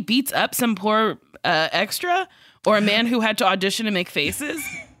 Hattie beats up some poor extra or a man who had to audition to make faces.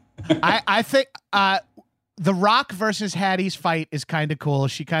 I think... The Rock versus Hattie's fight is kind of cool.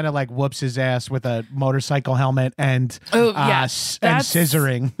 She kind of like whoops his ass with a motorcycle helmet and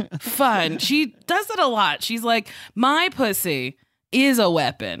scissoring. Fun. She does it a lot. She's like, my pussy is a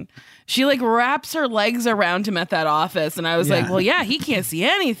weapon. She like wraps her legs around him at that office. And I was like, well, yeah, he can't see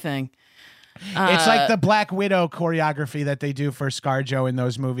anything. It's like the Black Widow choreography that they do for ScarJo in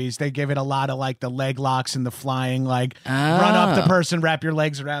those movies. They give it a lot of like the leg locks and the flying, like run up the person, wrap your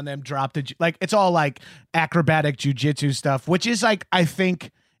legs around them, drop the, like it's all like acrobatic jujitsu stuff, which is like, I think,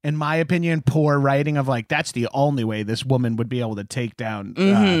 in my opinion, poor writing of like, that's the only way this woman would be able to take down.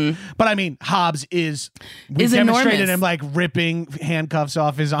 But I mean, Hobbs we demonstrated enormous. him like ripping handcuffs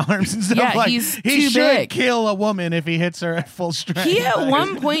off his arms and stuff. Yeah, like he's he too should big. kill a woman if he hits her at full strength. He at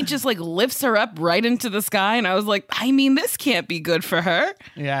one point just like lifts her up right into the sky. And I was like, I mean, this can't be good for her.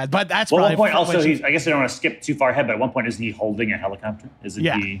 Yeah, but that's well, probably at one point also, I guess I don't want to skip too far ahead, but at one point, isn't he holding a helicopter? Isn't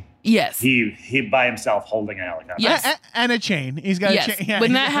he? Yes. He by himself holding a helicopter. Yes. And a chain. He's got a chain. Yeah,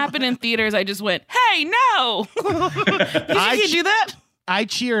 when that happened in theaters, I just went, hey, no. Did you do that? I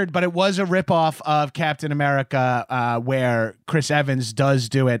cheered, but it was a ripoff of Captain America where Chris Evans does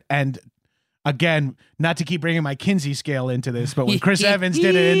do it. And again, not to keep bringing my Kinsey scale into this, but when Chris Evans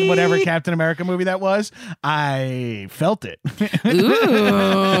did it in whatever Captain America movie that was, I felt it.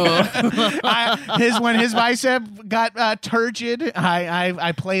 Ooh. When his bicep got turgid,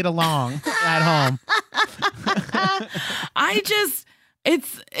 I played along at home.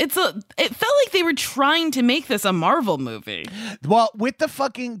 It felt like they were trying to make this a Marvel movie. Well, with the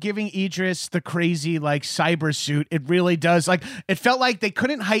fucking giving Idris the crazy like cyber suit, it really does. Like, it felt like they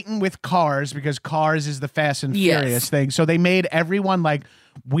couldn't heighten with Cars because Cars is the Fast and Furious thing. So they made everyone like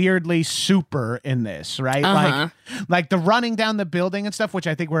weirdly super in this, right? Like the running down the building and stuff, which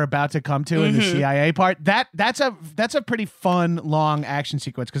I think we're about to come to in the CIA part. That's a pretty fun long action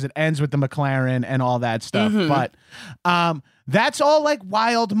sequence because it ends with the McLaren and all that stuff. But that's all like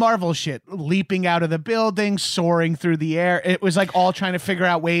wild Marvel shit, leaping out of the building, soaring through the air. It was like all trying to figure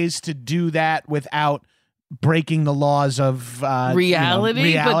out ways to do that without breaking the laws of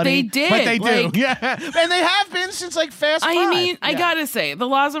reality, but they did. But they do, yeah, and they have been since like Fast Five. I mean, I gotta say, the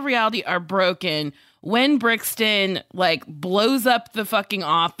laws of reality are broken when Brixton like blows up the fucking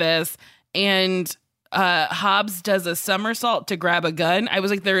office and Hobbs does a somersault to grab a gun. I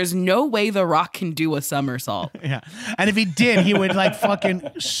was like, there is no way The Rock can do a somersault. Yeah. And if he did, he would like fucking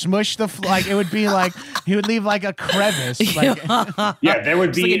smush like it would be like he would leave like a crevice. Like, yeah, there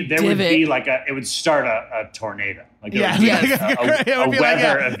would be like it would start a tornado. Like yeah, a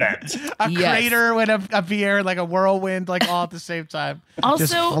weather event. A crater would appear, like a whirlwind, like all at the same time. Also,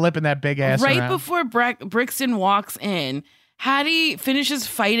 just flipping that big ass right around. Before Brixton walks in, Hattie finishes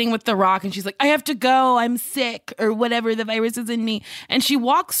fighting with The Rock and she's like, I have to go. I'm sick or whatever. The virus is in me. And she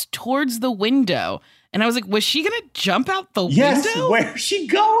walks towards the window. And I was like, was she going to jump out the window? Where's she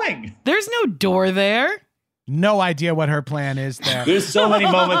going? There's no door there. No idea what her plan is there. There's so many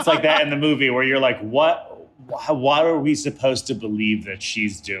moments like that in the movie where you're like, what are we supposed to believe that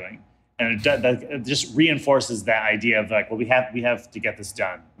she's doing? And it just reinforces that idea of like, well, we have to get this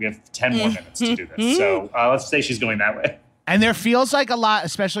done. We have 10 more minutes to do this. So let's say she's going that way. And there feels like a lot,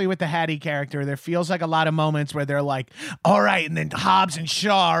 especially with the Hattie character, there feels like a lot of moments where they're like, all right, and then Hobbs and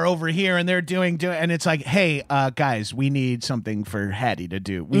Shaw are over here and they're doing, and it's like, hey, guys, we need something for Hattie to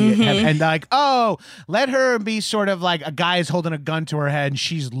do. And like, oh, let her be sort of like a guy is holding a gun to her head and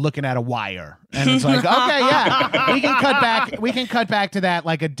she's looking at a wire. And it's like, okay, yeah, we can cut back to that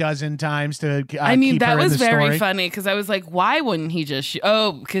like a dozen times to I mean, keep that her in was the very story. funny because I was like, why wouldn't he just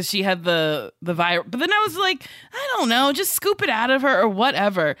because she had the virus. But then I was like, I don't know, just scoop it out of her or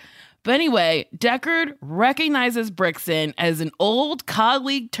whatever. But anyway, Deckard recognizes Brixton as an old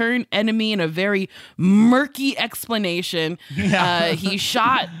colleague turned enemy in a very murky explanation. Yeah. He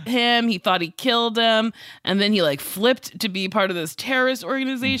shot him. He thought he killed him. And then he like flipped to be part of this terrorist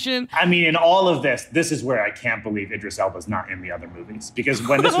organization. I mean, in all of this is where I can't believe Idris Elba's not in the other movies. Because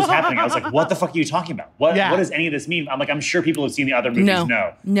when this was happening, I was like, what the fuck are you talking about? What does any of this mean? I'm like, I'm sure people have seen the other movies.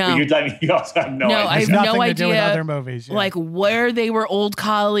 No. No. But you also have no idea. I have nothing no to do with idea other movies, yeah. like where they were old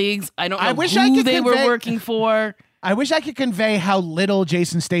colleagues. I don't know who they were working for. I wish I could convey how little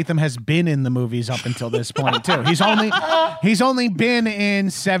Jason Statham has been in the movies up until this point too. He's only been in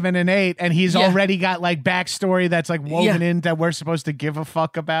 7 and 8, and he's already got like backstory that's like woven in that we're supposed to give a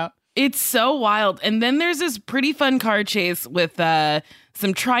fuck about. It's so wild. And then there's this pretty fun car chase with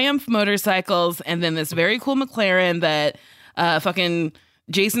some Triumph motorcycles, and then this very cool McLaren that fucking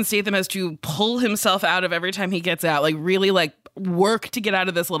Jason Statham has to pull himself out of every time he gets out. Like really like work to get out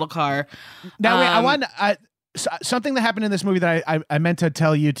of this little car. Now, wait, I want something that happened in this movie that I meant to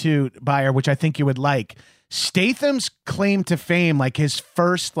tell you too, Bayer, which I think you would like. Statham's claim to fame, like his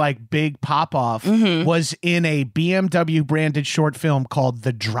first like big pop off, was in a BMW branded short film called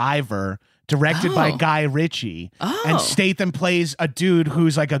The Driver, directed by Guy Ritchie. And Statham plays a dude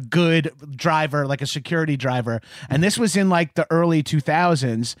who's like a good driver, like a security driver. And this was in like the early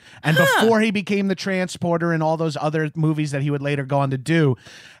 2000s. And before he became the Transporter and all those other movies that he would later go on to do.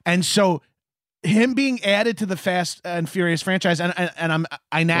 And so him being added to the Fast and Furious franchise, and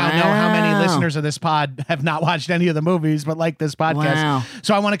I now know how many listeners of this pod have not watched any of the movies, but like this podcast. Wow.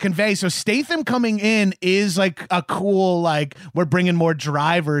 So I want to convey. So Statham coming in is like a cool, like we're bringing more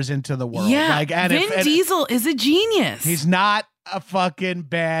drivers into the world. Yeah, like, and Vin Diesel is a genius. He's not a fucking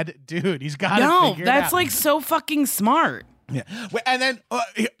bad dude. He's got no, it that's out. like so fucking smart. Yeah, and then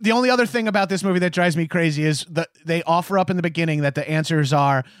the only other thing about this movie that drives me crazy is they offer up in the beginning that the answers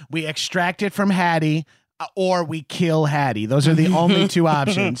are we extract it from Hattie or we kill Hattie. Those are the only two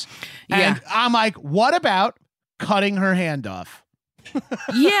options. And I'm like, what about cutting her hand off?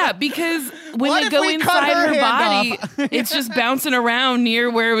 Yeah, because when they go inside her body, it's just bouncing around near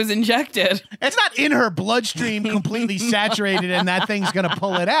where it was injected. It's not in her bloodstream completely saturated and that thing's going to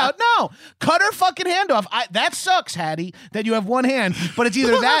pull it out. No, cut her fucking hand off. That sucks, Hattie, that you have one hand. But it's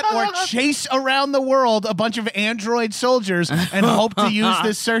either that or chase around the world a bunch of android soldiers and hope to use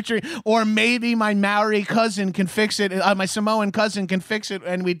this surgery. Or maybe my Maori cousin can fix it. My Samoan cousin can fix it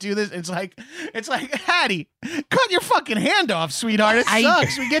and we do this. It's like Hattie, cut your fucking hand off, sweetheart. It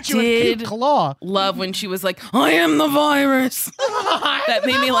sucks. We get you a cute claw. Love when she was like, I am the virus. That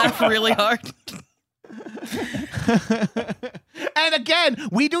made me laugh really hard. And again,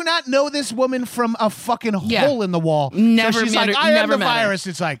 we do not know this woman from a fucking hole in the wall. Never so she's met like, her, I am never the met her. virus.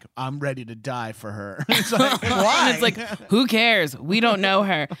 It's like, I'm ready to die for her. It's like, why? And it's like, who cares? We don't know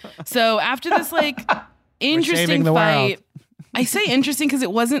her. So after this like interesting the fight, I say interesting because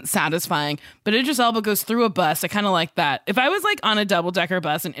it wasn't satisfying, but Idris Elba goes through a bus. I kind of like that. If I was like on a double-decker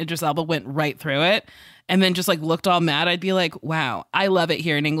bus and Idris Elba went right through it and then just like looked all mad, I'd be like, wow, I love it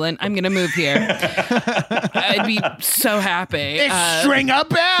here in England. I'm going to move here. I'd be so happy. String a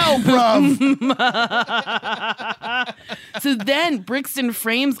bell, bruv. So then Brixton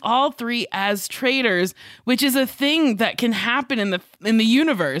frames all three as traitors, which is a thing that can happen in the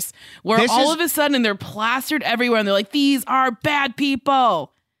universe, where all of a sudden they're plastered everywhere and they're like, these are bad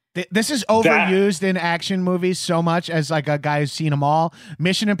people. This is overused in action movies so much, as like a guy who's seen them all.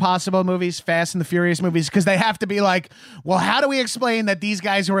 Mission Impossible movies, Fast and the Furious movies, because they have to be like, well, how do we explain that these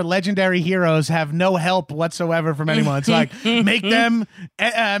guys who are legendary heroes have no help whatsoever from anyone? It's like, make them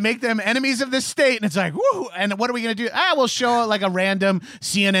enemies of the state. And it's like, woo. And what are we going to do? We'll show like a random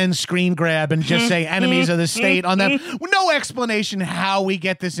CNN screen grab and just say enemies of the state on them. No explanation how we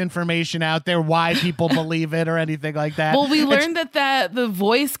get this information out there, why people believe it or anything like that. Well, we learned that the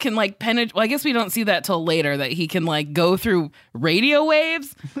voice can like penetrate. Well, I guess we don't see that till later, that he can like go through radio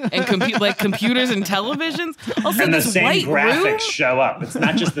waves and like computers and televisions. Also, and the this same white graphics room? show up. It's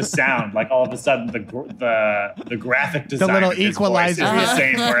not just the sound. Like all of a sudden, the graphic design, the little of his equalizer, voice is the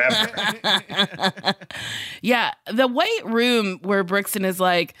same wherever. Yeah, the white room where Brixton is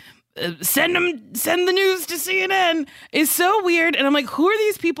like, send the news to CNN is so weird. And I'm like, who are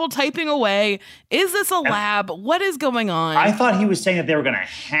these people typing away? Is this a lab? What is going on? I thought he was saying that they were going to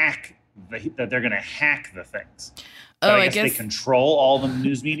hack the things. But I guess they control all the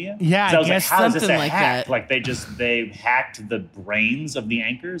news media. Yeah, so I was guess like, how is this something a like hack? that. Like they hacked the brains of the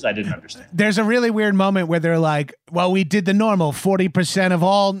anchors. I didn't understand. There's a really weird moment where they're like, well, we did the normal 40% of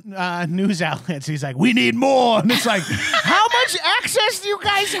all news outlets. He's like, we need more. And it's like, how much access do you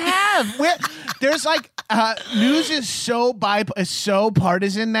guys have? There's like, news is so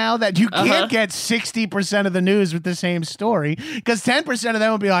partisan now that you can't get 60% of the news with the same story, because 10% of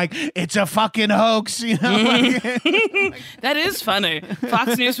them will be like, it's a fucking hoax. You know? That is funny.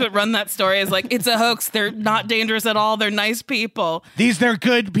 Fox News would run that story as like, it's a hoax. They're not dangerous at all. They're nice people. They're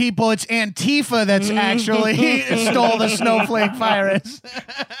good people. It's Antifa that's actually stole the snowflake virus.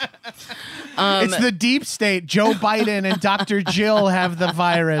 It's the deep state. Joe Biden and Dr. Jill have the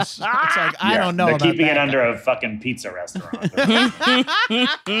virus. It's like, I don't know they're about keeping that. it under a fucking pizza restaurant.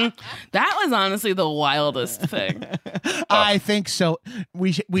 That was honestly the wildest thing. I think so.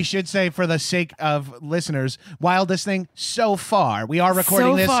 We should say, for the sake of listeners, wildest thing so far. We are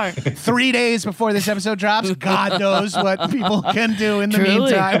recording this 3 days before this episode drops. God knows what people can do in the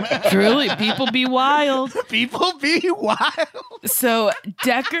meantime. Truly, people be wild. People be wild. So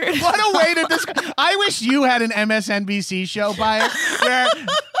Deckard. What a way to describe. I wish you had an MSNBC show by it, where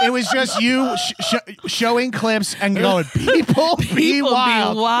it was just you showing clips and going, people be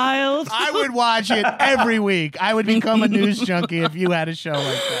wild. I would watch it every week. I would become a news junkie if you had a show like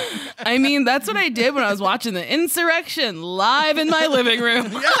that. I mean, that's what I did when I was watching the insurrection live in my living room.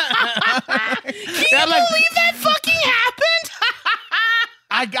 Can you believe that fucking happened?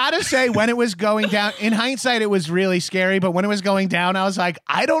 I gotta say, when it was going down, in hindsight, it was really scary. But when it was going down, I was like,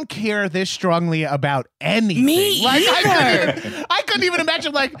 I don't care this strongly about anything. Me either. I couldn't even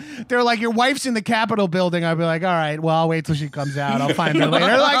imagine, like, they're like, your wife's in the Capitol building. I'd be like, all right, well, I'll wait till she comes out. I'll find her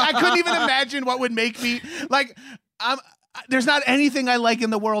later. Like, I couldn't even imagine what would make me, like, there's not anything I like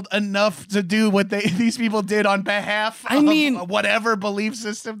in the world enough to do what these people did on behalf of whatever belief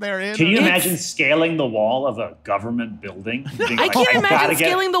system they're in. Can you imagine scaling the wall of a government building? I can't imagine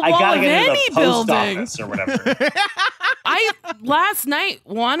scaling the wall of any building. Or whatever. I last night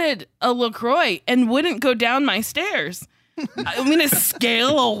wanted a LaCroix and wouldn't go down my stairs. I'm going to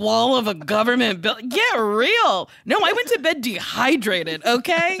scale a wall of a government building. Get real. No, I went to bed dehydrated,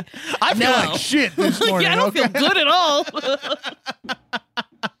 okay? I feel like shit this morning. Yeah, I don't feel good at all.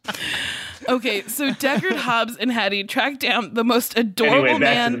 Okay, so Deckard, Hobbs, and Hattie track down the most adorable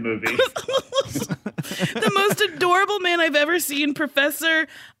man. To the movie. The most adorable man I've ever seen, Professor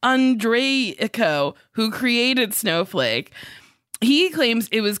Andreico, who created Snowflake. He claims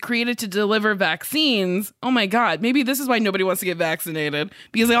it was created to deliver vaccines. Oh my God, maybe this is why nobody wants to get vaccinated,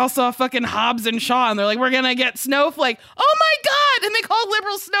 because they all saw fucking Hobbs and Shaw and they're like, we're gonna get Snowflake. Oh my God, and they call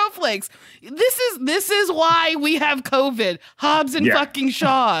liberals snowflakes. This is why we have COVID. Hobbs and fucking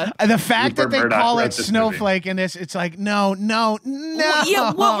Shaw. The fact that they call it Snowflake in this, it's like, no.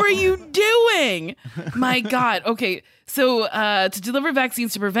 Yeah, what were you doing? My God. Okay. So to deliver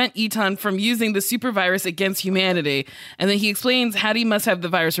vaccines to prevent Eton from using the super virus against humanity. And then he explains Hattie must have the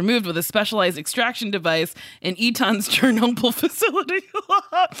virus removed with a specialized extraction device in Eton's Chernobyl facility.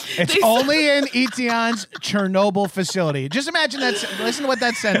 It's only in Eton's Chernobyl facility. Just imagine that. Listen to what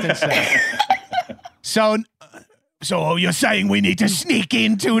that sentence says. So so you're saying we need to sneak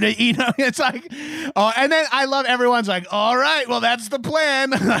into the, it's like, oh, and then I love everyone's like, all right, well, that's the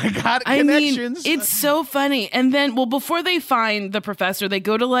plan. I got connections. Mean, it's so funny. And then, well, before they find the professor, they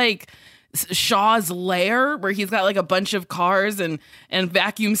go to like Shaw's lair where he's got like a bunch of cars and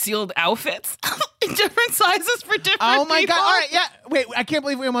vacuum sealed outfits in different sizes for different Oh my people. God. All right. Yeah. Wait, I can't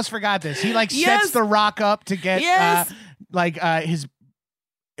believe we almost forgot this. He like sets the Rock up to get his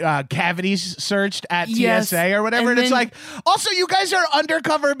cavities searched at TSA or whatever, and it's like, also you guys are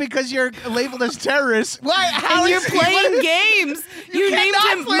undercover because you're labeled as terrorists. Why? How and you're playing games? You named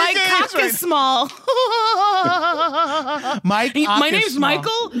him Mike Cockasmall. Mike. My name's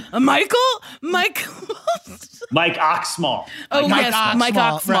Michael. Mike Oxmall. Oh yes, Mike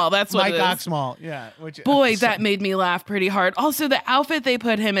Oxmall. That's what Mike it is. Oxmall. Yeah. Boy, that made me laugh pretty hard. Also, the outfit they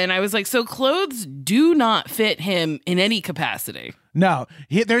put him in, I was like, so clothes do not fit him in any capacity. No,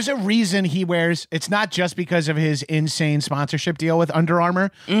 there's a reason he wears. It's not just because of his insane sponsorship deal with Under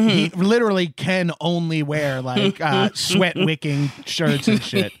Armour. Mm-hmm. He literally can only wear like sweat wicking shirts and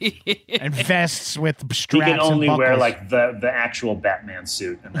shit, and vests with straps. He can only and wear like the actual Batman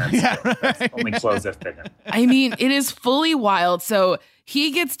suit, and that's only clothes that fit him. I mean, it is fully wild. So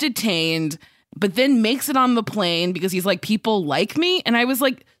he gets detained, but then makes it on the plane because he's like, people like me, and I was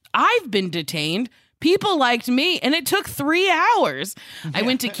like, I've been detained. People liked me, and it took 3 hours. I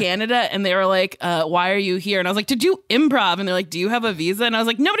went to Canada, and they were like, why are you here? And I was like, to do improv. And they're like, do you have a visa? And I was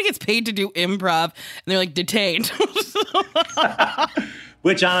like, nobody gets paid to do improv. And they're like, detained.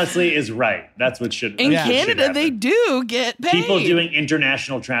 Which honestly is right. That's what should In Canada, they do get paid. People doing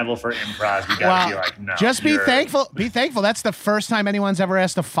international travel for improv, you gotta be like, no. Just be thankful. Be thankful. That's the first time anyone's ever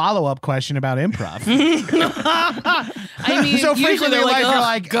asked a follow-up question about improv. I mean, so usually frequently they're like, you're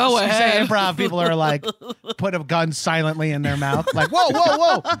like, go say ahead. improv, people are like, put a gun silently in their mouth. Like,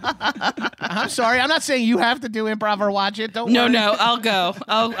 whoa. I'm sorry. I'm not saying you have to do improv or watch it. Don't worry. No, I'll go.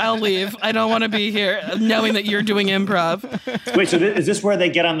 I'll leave. I don't want to be here knowing that you're doing improv. Wait, so is this where they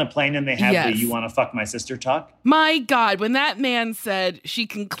get on the plane and they have Yes. the "you want to fuck my sister" talk? My God, when that man said she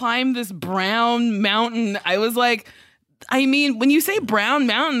can climb this brown mountain, I was like, I mean, when you say brown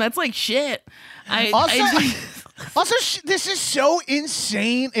mountain, that's like shit. Also, this is so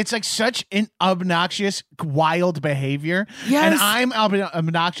insane. It's like such an obnoxious, wild behavior. Yes. And I'm an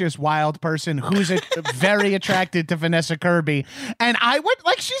obnoxious, wild person who's very attracted to Vanessa Kirby. And I would,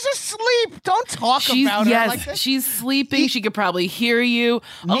 like, she's asleep. Don't talk about her like this. She's sleeping. She could probably hear you.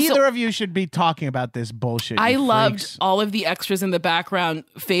 Neither of you should be talking about this bullshit. I you loved freaks. all of the extras in the background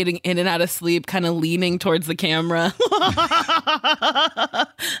fading in and out of sleep, kind of leaning towards the camera.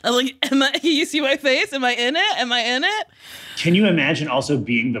 I'm like, you see my face? Am I in it? Am I in it? Can you imagine also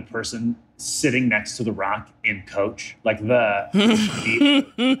being the person sitting next to The Rock in Coach? Like the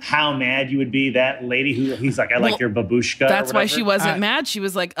how mad you would be, that lady who he's like, I like your babushka. That's why she wasn't mad. She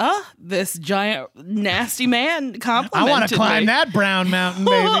was like, this giant nasty man complimented I want to climb me. that brown mountain,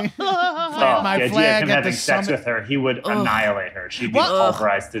 baby. Plant my the idea of flag him at having the sex summit. with her, he would annihilate her. She'd be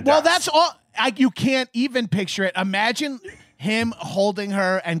pulverized to dust. Well, that's all. You can't even picture it. Imagine him holding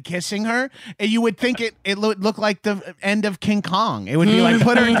her and kissing her. You would think it would look like the end of King Kong. It would be like,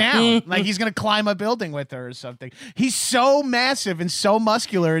 put her down. Like he's going to climb a building with her or something. He's so massive and so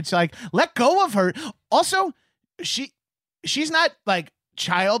muscular. It's like, let go of her. Also, she's not like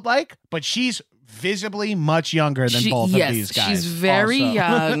childlike, but she's visibly much younger than both of these guys. She's very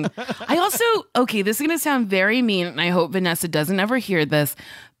young. I also, this is going to sound very mean, and I hope Vanessa doesn't ever hear this,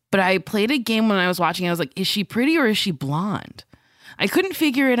 but I played a game when I was watching. I was like, is she pretty or is she blonde? I couldn't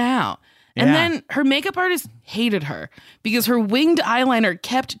figure it out. And then her makeup artist hated her because her winged eyeliner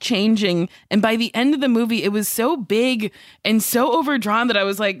kept changing. And by the end of the movie, it was so big and so overdrawn that I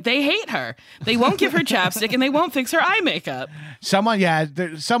was like, they hate her. They won't give her chapstick and they won't fix her eye makeup.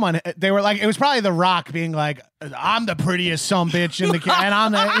 They were like, it was probably The Rock being like, I'm the prettiest sumbitch in the and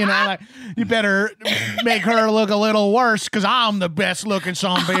I'm the, like, you better make her look a little worse because I'm the best looking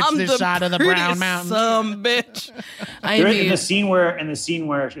sumbitch this side of the Brown Mountain. Sumbitch. In the scene where,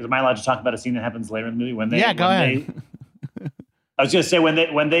 am I allowed to talk about a scene that happens later in the movie when they? Yeah, go ahead. I was gonna say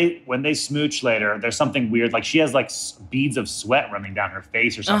when they smooch later, there's something weird. Like she has like beads of sweat running down her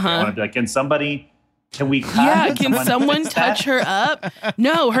face or something. I want to be like, can we? Can someone touch her up?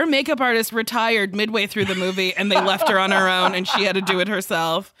 No, her makeup artist retired midway through the movie, and they left her on her own, and she had to do it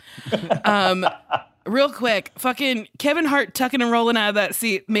herself. Real quick, fucking Kevin Hart tucking and rolling out of that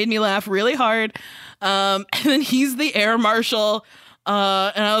seat made me laugh really hard. And then he's the air marshal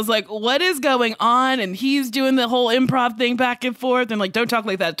And I was like, what is going on? And he's doing the whole improv thing back and forth and like, don't talk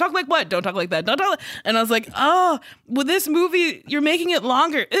like that. Talk like what? Don't talk like that. Don't talk. And I was like, oh, with this movie, you're making it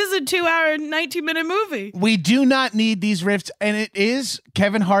longer. This is a 2-hour, 19-minute movie. We do not need these riffs. And it is,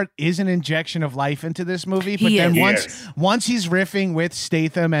 Kevin Hart is an injection of life into this movie. But then once he's riffing with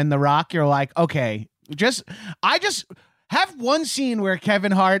Statham and The Rock, you're like, okay, I just have one scene where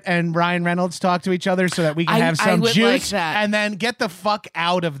Kevin Hart and Ryan Reynolds talk to each other so that we can have some juice like that. And then get the fuck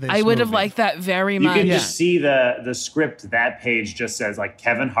out of this I would have movie. liked that very much. You can just see the script, that page just says like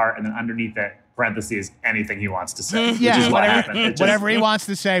Kevin Hart, and then underneath that parentheses, anything he wants to say. Which is what happened. Whatever he wants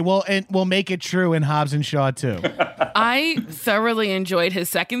to say, we'll make it true in Hobbs and Shaw too. I thoroughly enjoyed his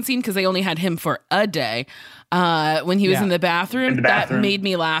second scene because they only had him for a day. When he was in the bathroom, that made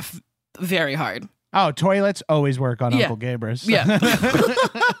me laugh very hard. Oh, toilets always work on Uncle Gabrus. Yeah.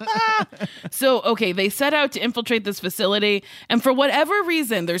 So, okay, they set out to infiltrate this facility, and for whatever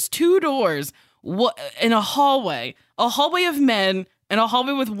reason, there's 2 doors in a hallway of men, and a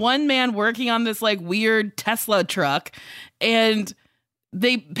hallway with one man working on this like weird Tesla truck, and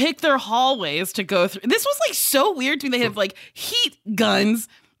they pick their hallways to go through. This was like so weird to me. They have like heat guns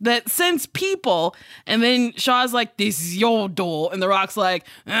that sense people, and then Shaw's like, this is your door, and The Rock's like,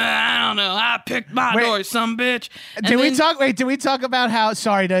 I don't know, I picked my door, some bitch. Did we talk about how,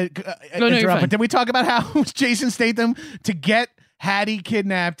 sorry to interrupt, but did we talk about how Jason Statham, to get Hattie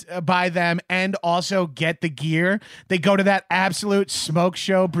kidnapped by them and also get the gear, they go to that absolute smoke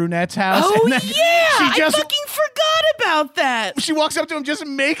show brunette's house? Oh, and then I fucking forgot about that. She walks up to him, just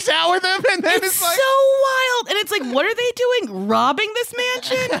makes out with him, and then it's like, so wild. And it's like, what are they doing? Robbing this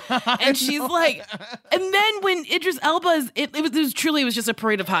mansion? And she's like, and then when Idris Elba it was just a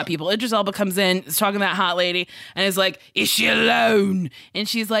parade of hot people. Idris Elba comes in, is talking to that hot lady, and is like, is she alone? And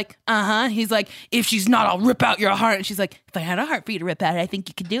she's like, uh-huh. He's like, if she's not, I'll rip out your heart. And she's like, if I had a heart for you to rip out, I think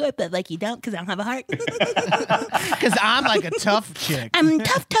you could do it, but like you don't, because I don't have a heart. Because I'm like a tough chick. I'm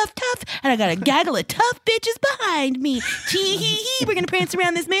tough, and I got a gaggle of tough bitches behind me. Tee-hee-hee, we're going to prance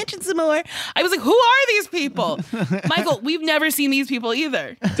around this mansion some more. I was like, who are these people? Michael, we've never seen these people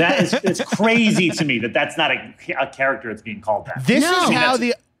either. It's crazy to me that's not a character that's being called that. This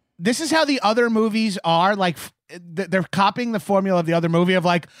is how the other movies are, like, they're copying the formula of the other movie of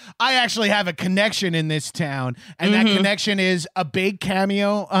like, I actually have a connection in this town, and that connection is a big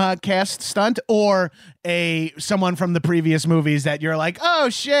cameo cast stunt or someone from the previous movies that you're like, oh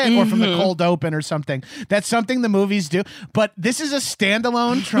shit, or from the cold open or something. That's something the movies do, but this is a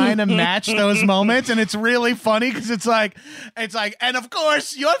standalone trying to match those moments, and it's really funny because it's like, and of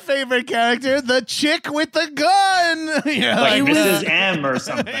course your favorite character, the chick with the gun, like Mrs. M or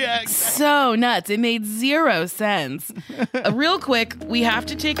something. Yeah, exactly. So nuts. It made zero sense. Real quick, we have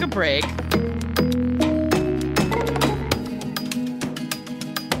to take a break.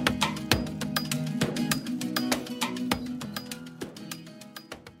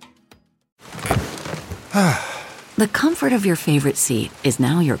 The comfort of your favorite seat is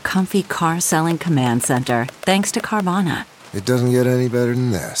now your comfy car selling command center, thanks to Carvana. It doesn't get any better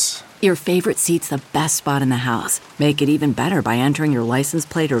than this. Your favorite seat's the best spot in the house. Make it even better by entering your license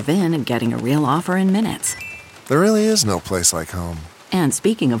plate or VIN and getting a real offer in minutes. There really is no place like home. And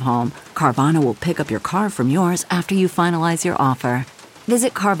speaking of home, Carvana will pick up your car from yours after you finalize your offer.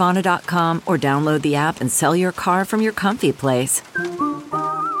 Visit Carvana.com or download the app and sell your car from your comfy place.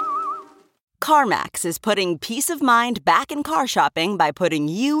 CarMax is putting peace of mind back in car shopping by putting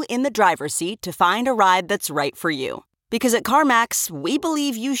you in the driver's seat to find a ride that's right for you. Because at CarMax, we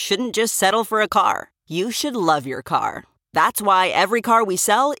believe you shouldn't just settle for a car. You should love your car. That's why every car we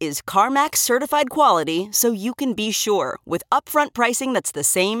sell is CarMax certified quality, so you can be sure with upfront pricing that's the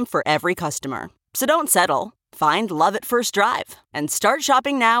same for every customer. So don't settle. Find love at first drive and start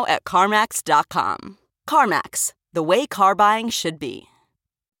shopping now at CarMax.com. CarMax, the way car buying should be.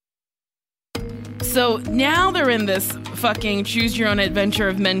 So now they're in this fucking choose your own adventure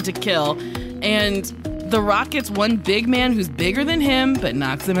of men to kill, and The Rock gets one big man who's bigger than him, but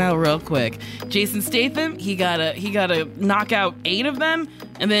knocks him out real quick. Jason Statham, he gotta knock out 8 of them,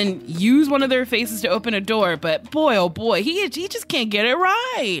 and then use one of their faces to open a door. But boy, oh boy, he just can't get it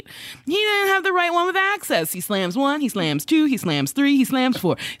right. He didn't have the right one with access. He slams 1, he slams 2, he slams 3, he slams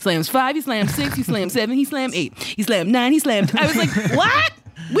 4, he slams 5, he slams 6, he slams 7, he slams 8, he slammed 9, he slammed. I was like, what?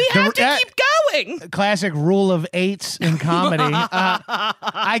 We have to keep doing? Classic rule of eights in comedy.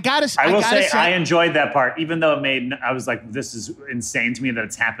 I will say I enjoyed that part, even though I was like, this is insane to me that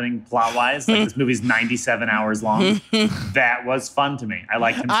it's happening plot wise. Like this movie's 97 hours long. That was fun to me. I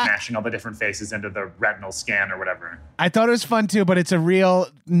liked him smashing all the different faces into the retinal scan or whatever. I thought it was fun too, but it's a real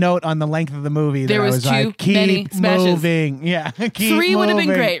note on the length of the movie. There was too like, keep many smashes. Moving. Yeah, keep 3 would have been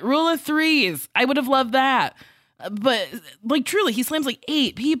moving. great. Rule of threes. I would have loved that. But like truly, he slams like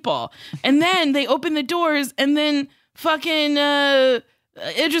 8 people, and then they open the doors, and then fucking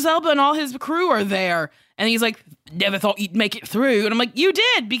Idris Elba and all his crew are there, and he's like, "Never thought you'd make it through," and I'm like, "You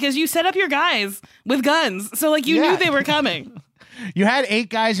did, because you set up your guys with guns, so like you knew they were coming." You had 8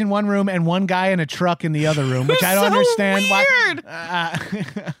 guys in one room and 1 guy in a truck in the other room, which I don't understand.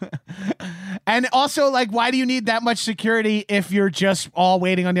 Weird. And also, like, why do you need that much security if you're just all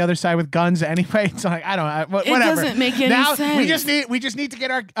waiting on the other side with guns anyway? It's like, I don't know. Whatever. It doesn't make any sense. We just need to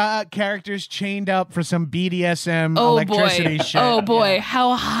get our characters chained up for some BDSM electricity shit. Oh boy,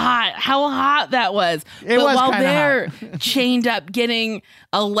 how hot that was. It was while kinda they're hot. chained up getting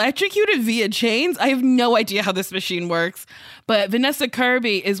electrocuted via chains, I have no idea how this machine works. But Vanessa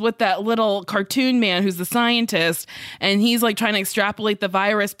Kirby is with that little cartoon man who's the scientist, and he's like trying to extrapolate the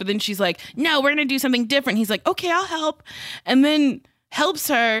virus, but then she's like, no, we're gonna do something different. He's like, okay, I'll help, and then helps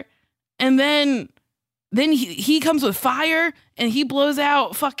her, and then he comes with fire and he blows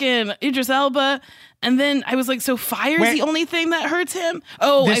out fucking Idris Elba. And then I was like, so fire's the only thing that hurts him?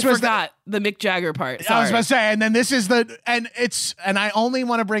 Oh, I forgot the Mick Jagger part. Sorry. I was about to say, and then this is and I only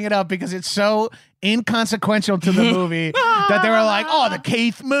want to bring it up because it's so inconsequential to the movie that they were like, oh, the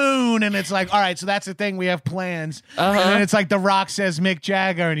Keith Moon. And it's like, all right, so that's the thing. We have plans. And then it's like The Rock says Mick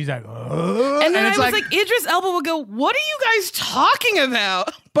Jagger, and he's like, oh. And then I was like, Idris Elba will go, what are you guys talking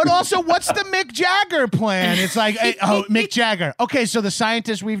about? But also, what's the Mick Jagger plan? It's like, oh, Mick Jagger. Okay, so the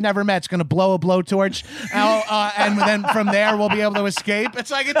scientist we've never met is going to blow a blowtorch, and then from there we'll be able to escape. It's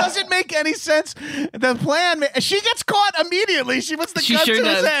like, it doesn't make any sense. The plan, she gets caught immediately. She puts the gun to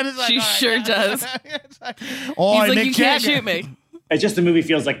his head. It's like, she sure does. It's like, he's like, Mick you Jagger. can't shoot me. It's just the movie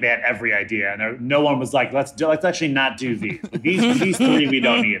feels like they had every idea, and no one was like, let's actually not do these. These 3 we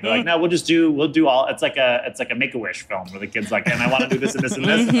don't need. They're like, no, we'll do all. It's like a Make-A-Wish film where the kid's like, and I want to do this and this and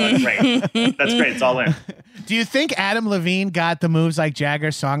this. And like, great, that's great. It's all in. Do you think Adam Levine got the Moves Like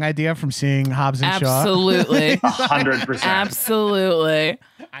Jagger song idea from seeing Hobbs and Shaw? Absolutely. 100%. Absolutely.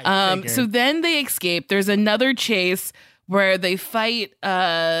 So then they escape. There's another chase where they fight.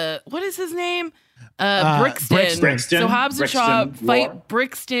 What is his name? Brixton. So Hobbs and Shaw fight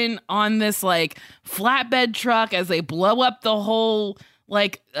Brixton on this like flatbed truck as they blow up the whole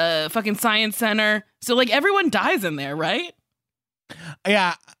like fucking science center. So like everyone dies in there, right?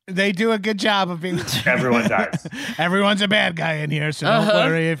 Yeah, they do a good job of being. Everyone dies. Everyone's a bad guy in here, so don't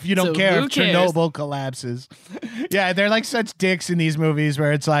worry if you don't care if Chernobyl collapses. Yeah, they're like such dicks in these movies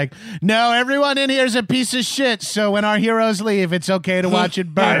where it's like, no, everyone in here is a piece of shit. So when our heroes leave, it's okay to watch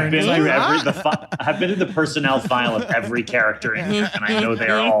it burn. I've been through the personnel file of every character in here, and I know they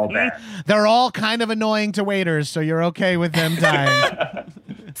are all bad. They're all kind of annoying to waiters, so you're okay with them dying.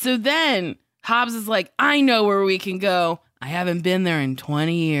 So then Hobbs is like, I know where we can go. I haven't been there in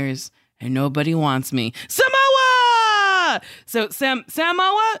 20 years, and nobody wants me. Samoa! So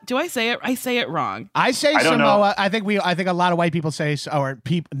Samoa? Do I say it? I say it wrong. I say Samoa. I think a lot of white people say, or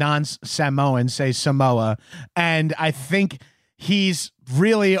non-Samoans say Samoa, and I think he's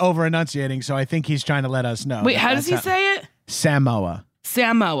really over enunciating. So I think he's trying to let us know. Wait, how does he say it? Samoa.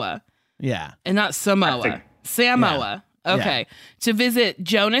 Samoa. Yeah, and not Samoa. Samoa. Yeah. Okay. Yeah. To visit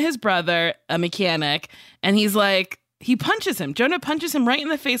Jonah, his brother, a mechanic, and he's like. He punches him. Jonah punches him right in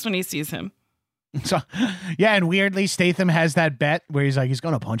the face when he sees him. So, yeah, and weirdly, Statham has that bet where he's like, he's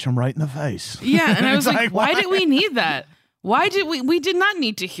going to punch him right in the face. Yeah, and I was like, why did we need that? Why did we did not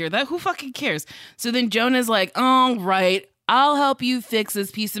need to hear that. Who fucking cares? So then Jonah's like, all right, I'll help you fix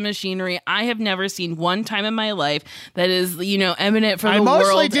this piece of machinery. I have never seen one time in my life that is, eminent for the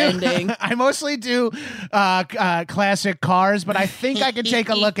world ending. I mostly do classic cars, but I think I could take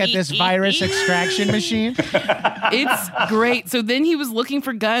a look at this virus extraction machine. It's great. So then he was looking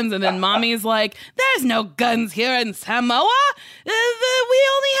for guns, and then Mommy is like, there's no guns here in Samoa. We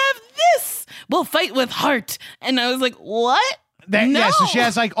only have this. We'll fight with heart. And I was like, what? No. Yeah, so she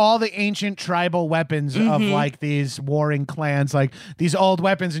has like all the ancient tribal weapons of like these warring clans, like these old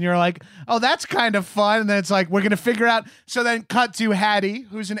weapons, and you're like, oh, that's kind of fun. And then it's like, we're gonna figure out. So then cut to Hattie,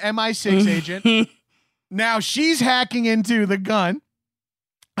 who's an MI6 agent. Now she's hacking into the gun.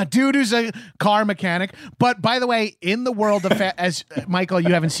 A dude who's a car mechanic. But by the way, in the world of as Michael,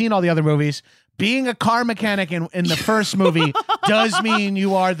 you haven't seen all the other movies. Being a car mechanic in the first movie does mean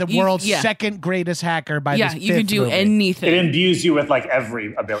you are the world's second greatest hacker by this fifth you can do movie. anything. It imbues you with like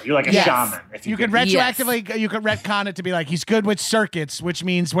every ability. You're like a shaman. If you could retroactively, you could retcon it to be like, he's good with circuits, which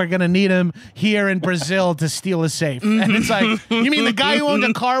means we're going to need him here in Brazil to steal a safe. And it's like, you mean the guy who owned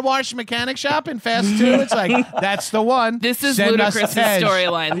a car wash mechanic shop in Fast 2? It's like, that's the one. This is Ludacris'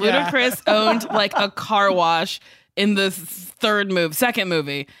 storyline. Ludacris owned like a car wash in the second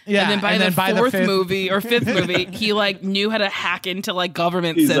movie. Yeah. And then by the fourth movie or fifth movie, he like knew how to hack into like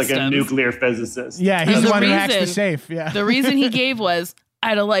government systems. He's like a nuclear physicist. Yeah, he's the one who hacks the safe. Yeah. The reason he gave was, I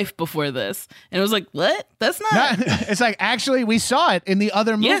had a life before this. And it was like, what? That's not. It's like, actually, we saw it in the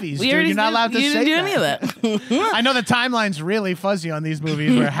other movies. Dude. You're not allowed to say that. You didn't do any of that. I know the timeline's really fuzzy on these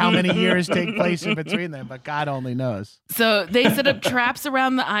movies where how many years take place in between them, but God only knows. So they set up traps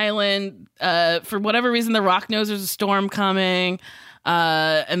around the island. For whatever reason, the Rock knows there's a storm coming.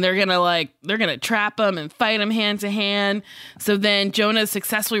 And they're gonna trap him and fight him hand to hand. So then Jonah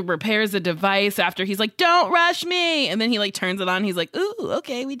successfully repairs the device after he's like, "Don't rush me," and then he like turns it on. He's like, "Ooh,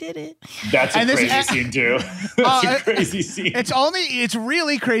 okay, we did it." That's a crazy scene too. That's a crazy scene. It's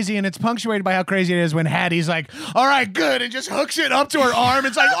really crazy, and it's punctuated by how crazy it is when Hattie's like, "All right, good," and just hooks it up to her arm.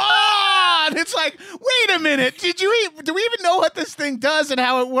 It's like, oh, and it's like, wait a minute, do we even know what this thing does and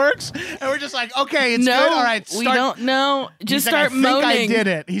how it works? And we're just like, okay, it's good. All right, we don't know. Just start moaning. I did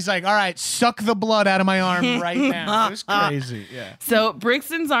it. He's like, all right, suck the blood out of my arm right now. It was crazy. Yeah. So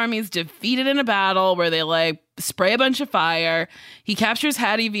Brixton's army is defeated in a battle where they like spray a bunch of fire. He captures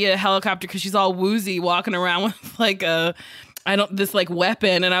Hattie via helicopter because she's all woozy walking around with like this like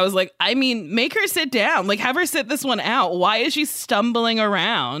weapon. And I was like, I mean, make her sit down. Like, have her sit this one out. Why is she stumbling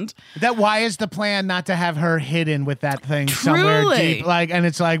around? Why is the plan not to have her hidden with that thing somewhere deep? Like, and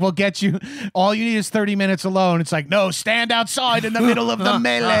it's like, we'll get you. All you need is 30 minutes alone. It's like, no, stand outside in the middle of the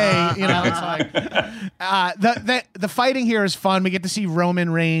melee. You know, it's like the fighting here is fun. We get to see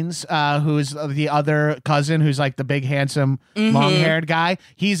Roman Reigns, who's the other cousin, who's like the big, handsome, long-haired guy.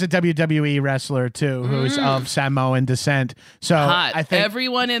 He's a WWE wrestler too, who's of Samoan descent. So hot. I think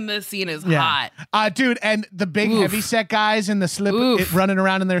everyone in this scene is hot. Dude, and the big heavyset guys in the running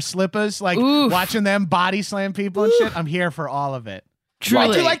around in their slippers, like watching them body slam people and shit. I'm here for all of it.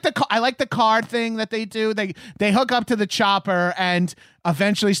 Truly. I like the car thing that they do. They hook up to the chopper and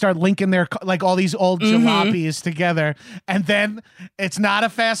eventually start linking their like all these old jalopies together. And then it's not a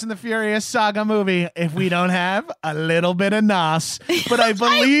Fast and the Furious saga movie if we don't have a little bit of NOS. But I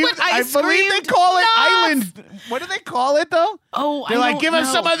believe they call it Island. What do they call it though? Oh, they're like, give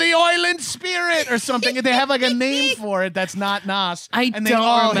us some of the Island spirit or something. They have like a name for it that's not NOS. And they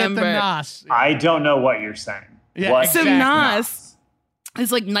all remember. hit the NOS. I don't know what you're saying. Yeah, what? exactly. So NOS is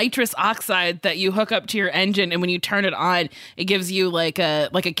like nitrous oxide that you hook up to your engine, and when you turn it on, it gives you like a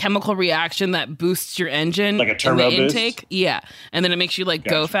chemical reaction that boosts your engine, like a turbo intake. boost? Yeah, and then it makes you like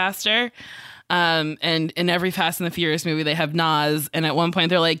go faster. And in every Fast and the Furious movie, they have NOS, and at one point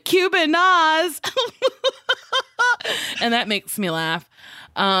they're like, Cuban NOS, and that makes me laugh.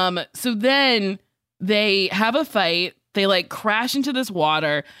 So then they have a fight. They like crash into this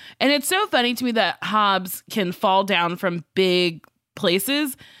water, and it's so funny to me that Hobbs can fall down from big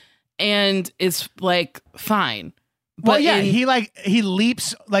places and is like fine. But he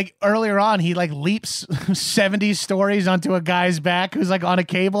leaps like earlier on. He like leaps 70 stories onto a guy's back who's like on a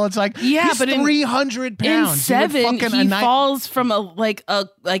cable. It's like he's but 300 pounds. In 7, he falls from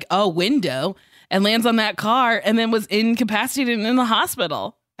a window and lands on that car, and then was incapacitated in the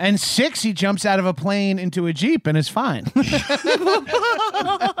hospital. And 6, he jumps out of a plane into a Jeep and is fine.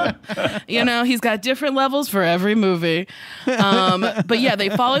 You know, he's got different levels for every movie. But yeah, they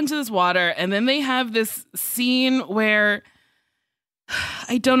fall into this water, and then they have this scene where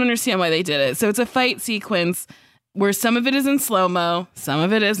I don't understand why they did it. So it's a fight sequence where some of it is in slow-mo, some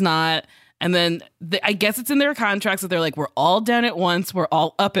of it is not. And then I guess it's in their contracts that they're like, we're all down at once, we're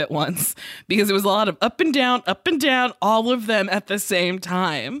all up at once, because it was a lot of up and down, all of them at the same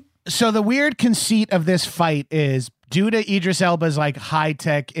time. So the weird conceit of this fight is due to Idris Elba's like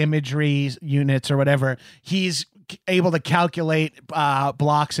high-tech imagery units or whatever, he's able to calculate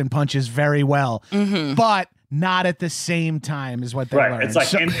blocks and punches very well, but not at the same time is what they learned. It's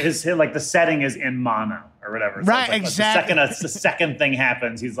like like the setting is in mono or whatever. So right, like, exactly. The second thing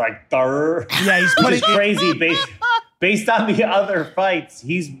happens, he's like, Durr. Yeah, he's putting crazy based on the other fights.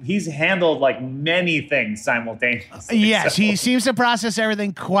 He's handled like many things simultaneously. Yes, so. he seems to process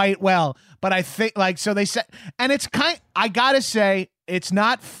everything quite well. But I think like so they said, and it's I gotta say, It's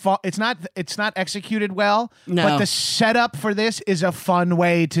not fun. It's not executed well. No. But the setup for this is a fun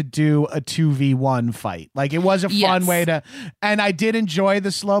way to do a 2v1 fight. Like, it was a fun way to, and I did enjoy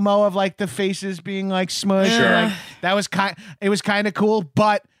the slow mo of like the faces being like smushed. Sure. Like, it was kind of cool,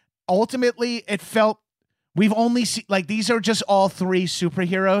 but ultimately it felt. We've only seen, like, these are just all three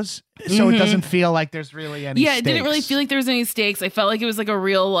superheroes, so it doesn't feel like there's really any stakes. It didn't really feel like there was any stakes. I felt like it was like a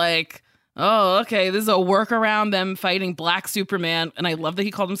real, like, oh, okay, this is a workaround them fighting Black Superman. And I love that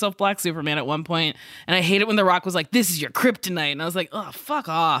he called himself Black Superman at one point. And I hate it when The Rock was like, this is your kryptonite. And I was like, oh, fuck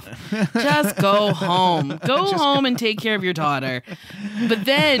off. Just go home. Go home and take care of your daughter. But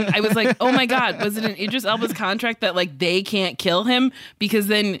then I was like, oh my God, was it in Idris Elba's contract that, like, they can't kill him? Because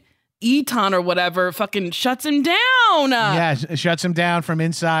then Eton or whatever fucking shuts him down. Yeah, shuts him down from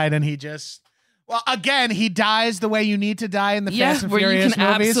inside, and he just, well, again, he dies the way you need to die in the Fast and Furious movies. Where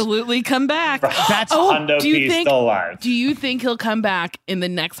you can absolutely come back. That's Hondo P's still alive. Do you think he'll come back in the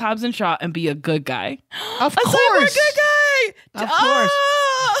next Hobbs and Shaw and be a good guy? Of a course. good guy. Of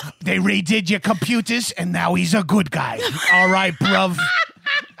course. They redid your computers, and now he's a good guy. All right, bruv.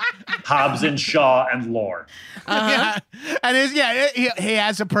 Hobbs and Shaw and Lore. Yeah, and he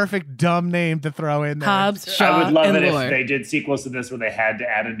has a perfect dumb name to throw in there. Hobbs, Shaw, I would love and it Lore. if they did sequels to this where they had to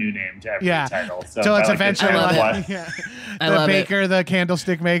add a new name to every title. So it's eventually like the baker, the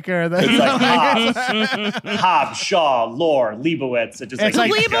candlestick maker. It's like Hobbs, Shaw, Lore, Leibowitz. It's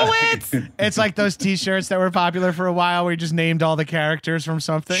like Leibowitz. It's like those T-shirts that were popular for a while, where you just named all the characters from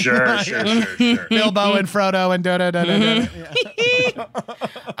something. Sure. Bilbo and Frodo and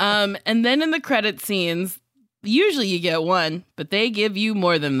And then in the credit scenes, usually you get one, but they give you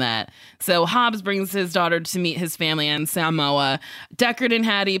more than that. So Hobbs brings his daughter to meet his family in Samoa. Deckard and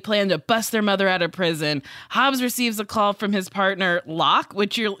Hattie plan to bust their mother out of prison. Hobbs receives a call from his partner, Locke,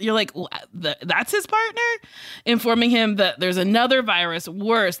 which you're like, that's his partner? Informing him that there's another virus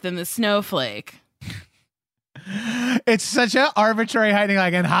worse than the snowflake. It's such an arbitrary hiding.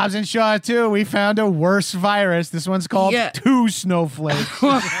 Like in Hobbs and Shaw 2, we found a worse virus. This one's called Two Snowflakes.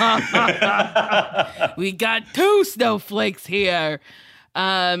 We got two snowflakes here.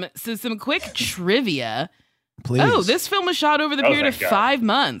 So some quick trivia. Please. Oh, this film was shot over the period of 5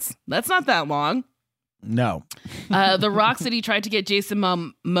 months. That's not that long. No. The Rock said he tried to get Jason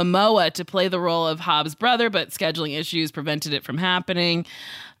Momoa to play the role of Hobbs' brother, but scheduling issues prevented it from happening.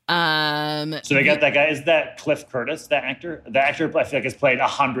 So they got that guy. Is that Cliff Curtis, that actor? The actor, I feel like, has played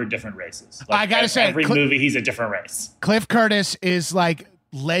 100 different races. Like, I gotta say, every movie he's a different race. Cliff Curtis is like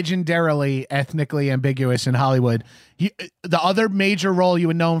legendarily ethnically ambiguous in Hollywood. The other major role you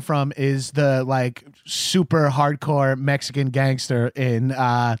would know him from is the like super hardcore Mexican gangster in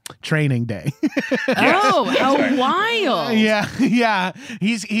Training Day. Oh, how wild! Yeah.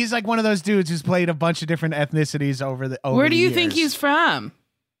 He's like one of those dudes who's played a bunch of different ethnicities over the Where do you years. think he's from?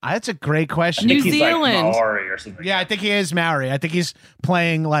 That's a great question. New he's Zealand. Like Maori or something. Yeah, I think he is Maori. I think he's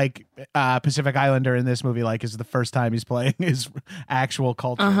playing like Pacific Islander in this movie. Like, is the first time he's playing his actual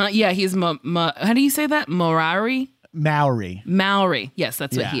culture. Yeah, he's how do you say that? Maori. Yes,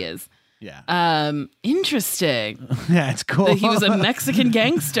 that's what he is. Yeah. Interesting. Yeah, it's cool. That he was a Mexican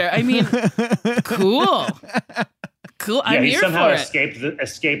gangster. I mean, cool. Cool. Yeah, I'm he here somehow for it.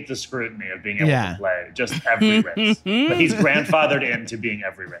 escaped the scrutiny of being able to play just every race. But he's grandfathered into being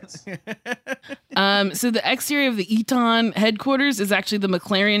every race. So the exterior of the Eton headquarters is actually the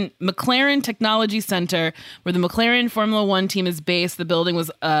McLaren Technology Center, where the McLaren Formula One team is based. The building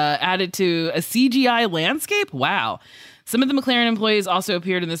was added to a CGI landscape. Wow. Some of the McLaren employees also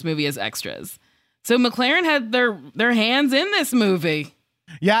appeared in this movie as extras. So McLaren had their hands in this movie.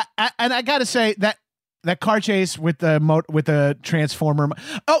 Yeah, and I gotta say that car chase with the Transformer.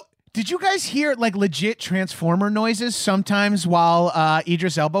 Oh, did you guys hear like legit Transformer noises sometimes while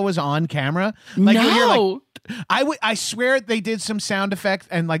Idris Elba was on camera? Like, no. You hear, like, I swear they did some sound effect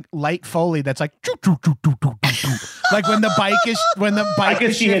and like light Foley that's like like when the bike is I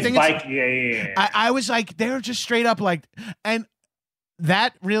can see shifting. his bike. Yeah. I was like, they're just straight up like, and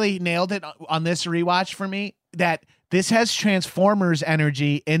that really nailed it on this rewatch for me. That this has Transformers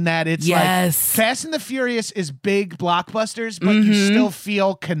energy in that it's like Fast and the Furious is big blockbusters, but you still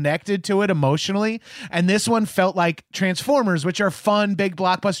feel connected to it emotionally. And this one felt like Transformers, which are fun, big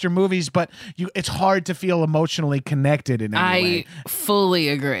blockbuster movies, but it's hard to feel emotionally connected in any way. I fully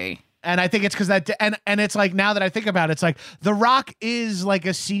agree. And I think it's because and it's like, now that I think about it, it's like The Rock is like a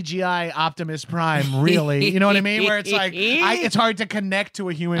CGI Optimus Prime, really. You know what I mean? Where it's like, it's hard to connect to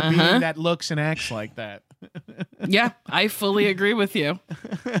a human being that looks and acts like that. Yeah, I fully agree with you.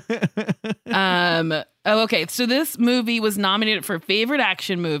 Okay. So this movie was nominated for Favorite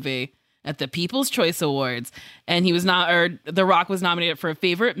Action Movie, at the People's Choice Awards, and The Rock was nominated for a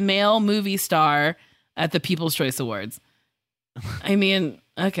favorite male movie star at the People's Choice Awards. I mean,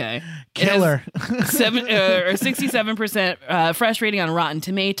 okay, killer. 67% fresh rating on Rotten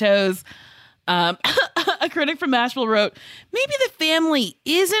Tomatoes. A critic from Nashville wrote, maybe the family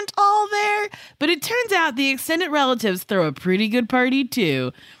isn't all there, but it turns out the extended relatives throw a pretty good party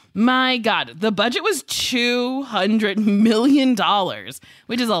too. My God, the budget was $200 million,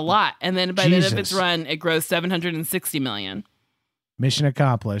 which is a lot. And then by the end of its run, it grossed $760 million. Mission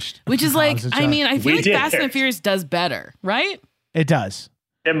accomplished. Which is like, I mean, I feel like Fast and the Furious does better, right? It does.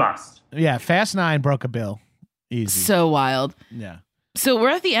 It must. Yeah, Fast 9 broke a bill. Easy. So wild. Yeah. So we're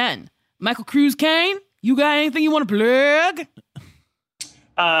at the end. Michael Cruz, Kayne, you got anything you want to plug?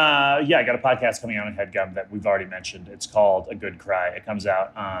 Yeah, I got a podcast coming out on HeadGum that we've already mentioned. It's called A Good Cry. It comes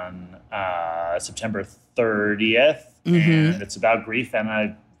out on September 30th, and it's about grief, and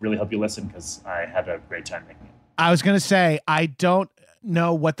I really hope you listen because I had a great time making it. I was going to say, I don't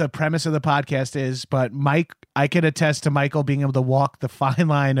know what the premise of the podcast is, but I could attest to Michael being able to walk the fine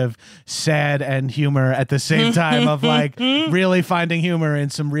line of sad and humor at the same time of like really finding humor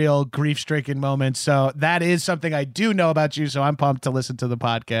in some real grief-stricken moments. So that is something I do know about you. So I'm pumped to listen to the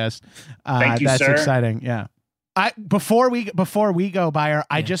podcast. Thank you, that's sir. exciting. Yeah. Before we go, Bayer,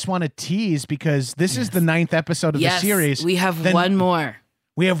 I just want to tease because this is the 9th episode of the series. We have one more.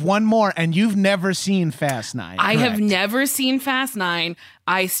 We have one more, and you've never seen Fast 9. I have never seen Fast 9.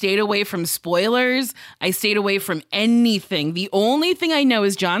 I stayed away from spoilers. I stayed away from anything. The only thing I know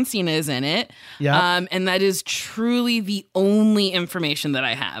is John Cena is in it. Yeah. And that is truly the only information that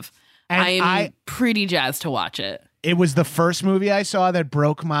I have. And I'm pretty jazzed to watch it. It was the first movie I saw that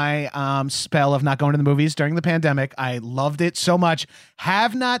broke my spell of not going to the movies during the pandemic. I loved it so much.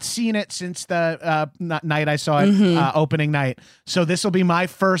 Have not seen it since the night I saw it, opening night. So this will be my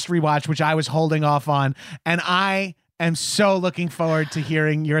first rewatch, which I was holding off on. And I am so looking forward to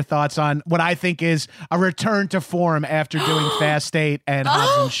hearing your thoughts on what I think is a return to form after doing Fast 8 and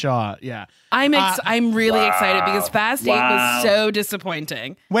Hobbs and Shaw. Yeah. I'm really excited because Fast 8 was so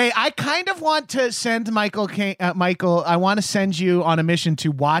disappointing. Wait, I kind of want to send Michael, I want to send you on a mission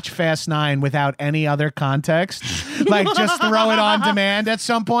to watch Fast 9 without any other context. Like just throw it on demand at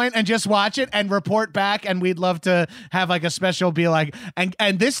some point and just watch it and report back. And we'd love to have like a special be like,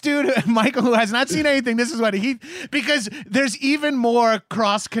 and this dude, Michael, who has not seen anything, this is what because there's even more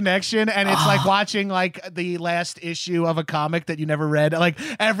cross connection and it's like watching like the last issue of a comic that you never read. Like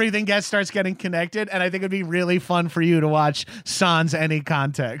everything starts getting connected, and I think it'd be really fun for you to watch sans any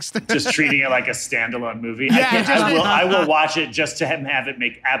context. Just treating it like a standalone movie. Yeah, I will watch it just to have it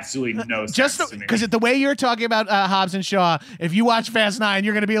make absolutely no sense to me. Because the way you're talking about Hobbs and Shaw, if you watch Fast 9,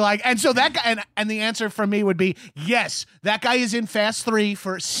 you're going to be like, and so that guy, and the answer from me would be, yes, that guy is in Fast 3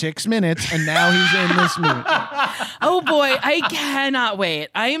 for 6 minutes, and now he's in this movie. Oh boy, I cannot wait.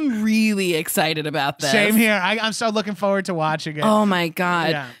 I am really excited about this. Same here. I'm so looking forward to watching it. Oh my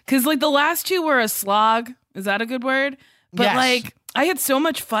God. Because like the last 2 were a slog. Is that a good word? But yes. like I had so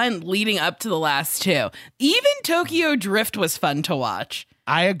much fun leading up to the last 2. Even Tokyo Drift was fun to watch.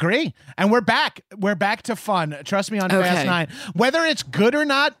 I agree. And we're back. We're back to fun. Trust me on Fast 9. Whether it's good or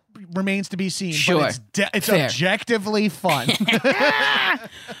not remains to be seen. Sure. But it's objectively fun.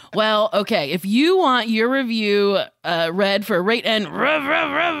 Well, okay. If you want your review read for Rate and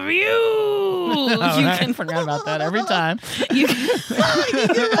Review, I forgot about that every time. You can write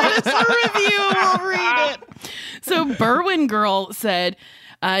us a review. We'll read it. So Berwin Girl said,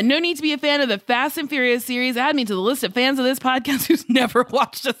 no need to be a fan of the Fast and Furious series. Add me to the list of fans of this podcast who's never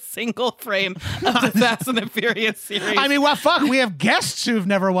watched a single frame of the Fast and the Furious series. I mean, well, fuck, we have guests who've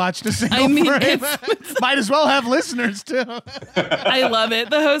never watched a single frame. Might as well have listeners, too. I love it.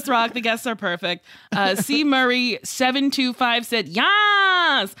 The hosts rock. The guests are perfect. C. Murray 725 said,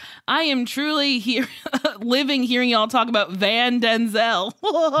 yes, I am truly living hearing y'all talk about Van Denzel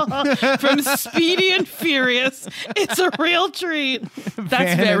from Speedy and Furious. It's a real treat.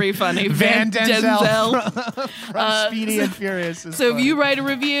 That's very funny. Van Denzel from Speedy and Furious. So if you write a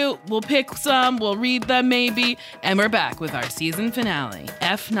review, we'll pick some, we'll read them maybe, and we're back with our season finale.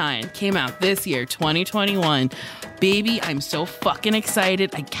 F9 came out this year, 2021. Baby, I'm so fucking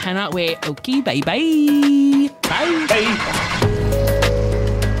excited. I cannot wait. Okay, bye-bye. Bye. Bye.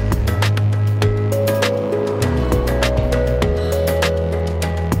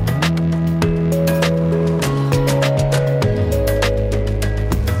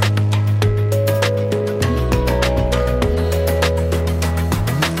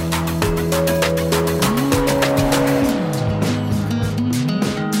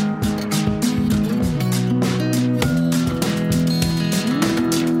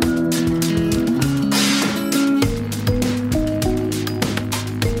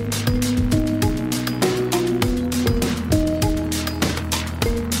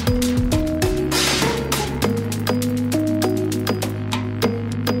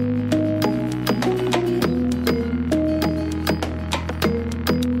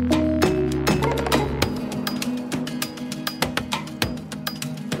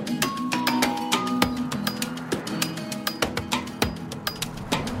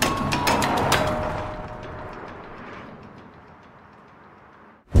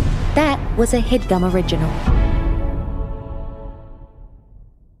 was a HeadGum original.